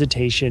a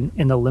visitation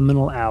in the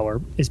liminal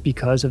hour is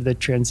because of the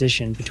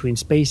transition between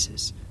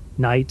spaces,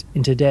 night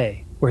into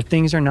day, where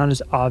things are not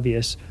as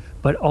obvious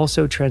but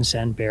also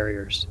transcend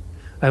barriers.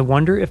 I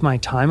wonder if my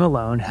time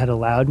alone had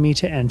allowed me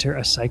to enter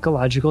a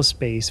psychological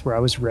space where I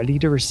was ready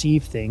to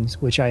receive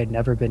things which I had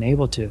never been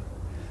able to.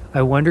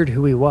 I wondered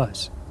who he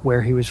was,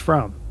 where he was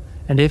from,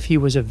 and if he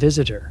was a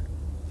visitor,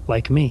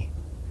 like me.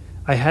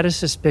 I had a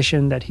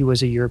suspicion that he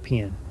was a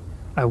European.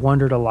 I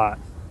wondered a lot.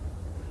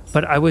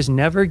 But I was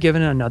never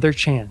given another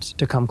chance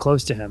to come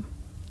close to him.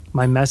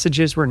 My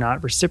messages were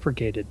not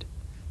reciprocated.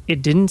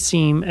 It didn't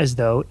seem as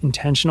though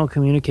intentional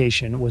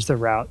communication was the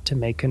route to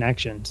make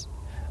connections.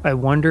 I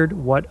wondered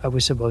what I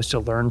was supposed to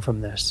learn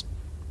from this.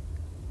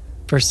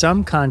 For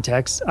some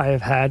context, I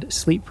have had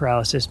sleep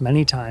paralysis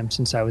many times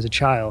since I was a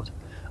child.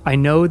 I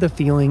know the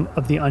feeling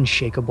of the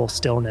unshakable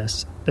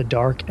stillness, the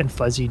dark and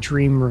fuzzy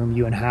dream room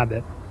you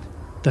inhabit,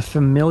 the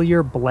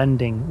familiar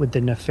blending with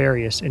the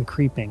nefarious and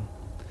creeping.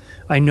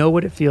 I know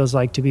what it feels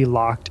like to be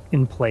locked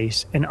in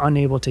place and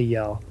unable to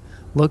yell,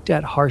 looked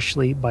at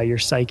harshly by your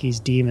psyche's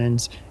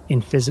demons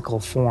in physical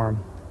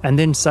form, and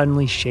then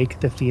suddenly shake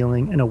the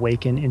feeling and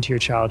awaken into your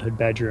childhood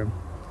bedroom.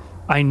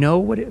 I know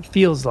what it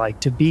feels like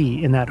to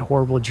be in that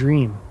horrible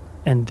dream,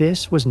 and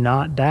this was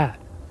not that.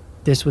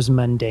 This was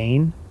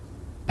mundane,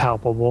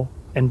 palpable,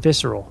 and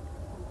visceral.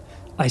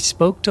 I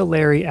spoke to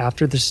Larry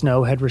after the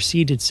snow had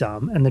receded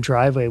some and the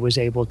driveway was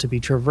able to be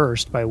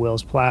traversed by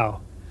Will's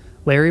plow.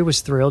 Larry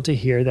was thrilled to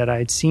hear that I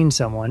had seen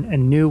someone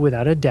and knew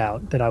without a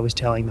doubt that I was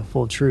telling the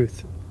full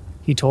truth.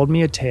 He told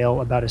me a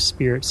tale about a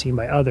spirit seen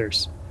by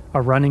others,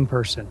 a running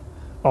person,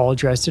 all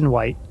dressed in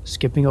white,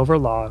 skipping over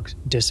logs,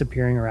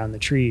 disappearing around the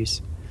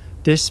trees.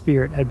 This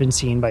spirit had been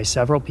seen by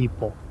several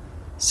people,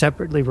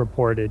 separately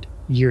reported,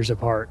 years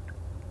apart.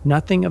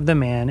 Nothing of the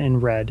man in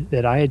red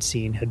that I had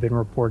seen had been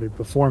reported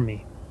before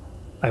me.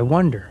 I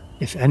wonder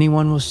if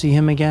anyone will see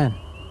him again.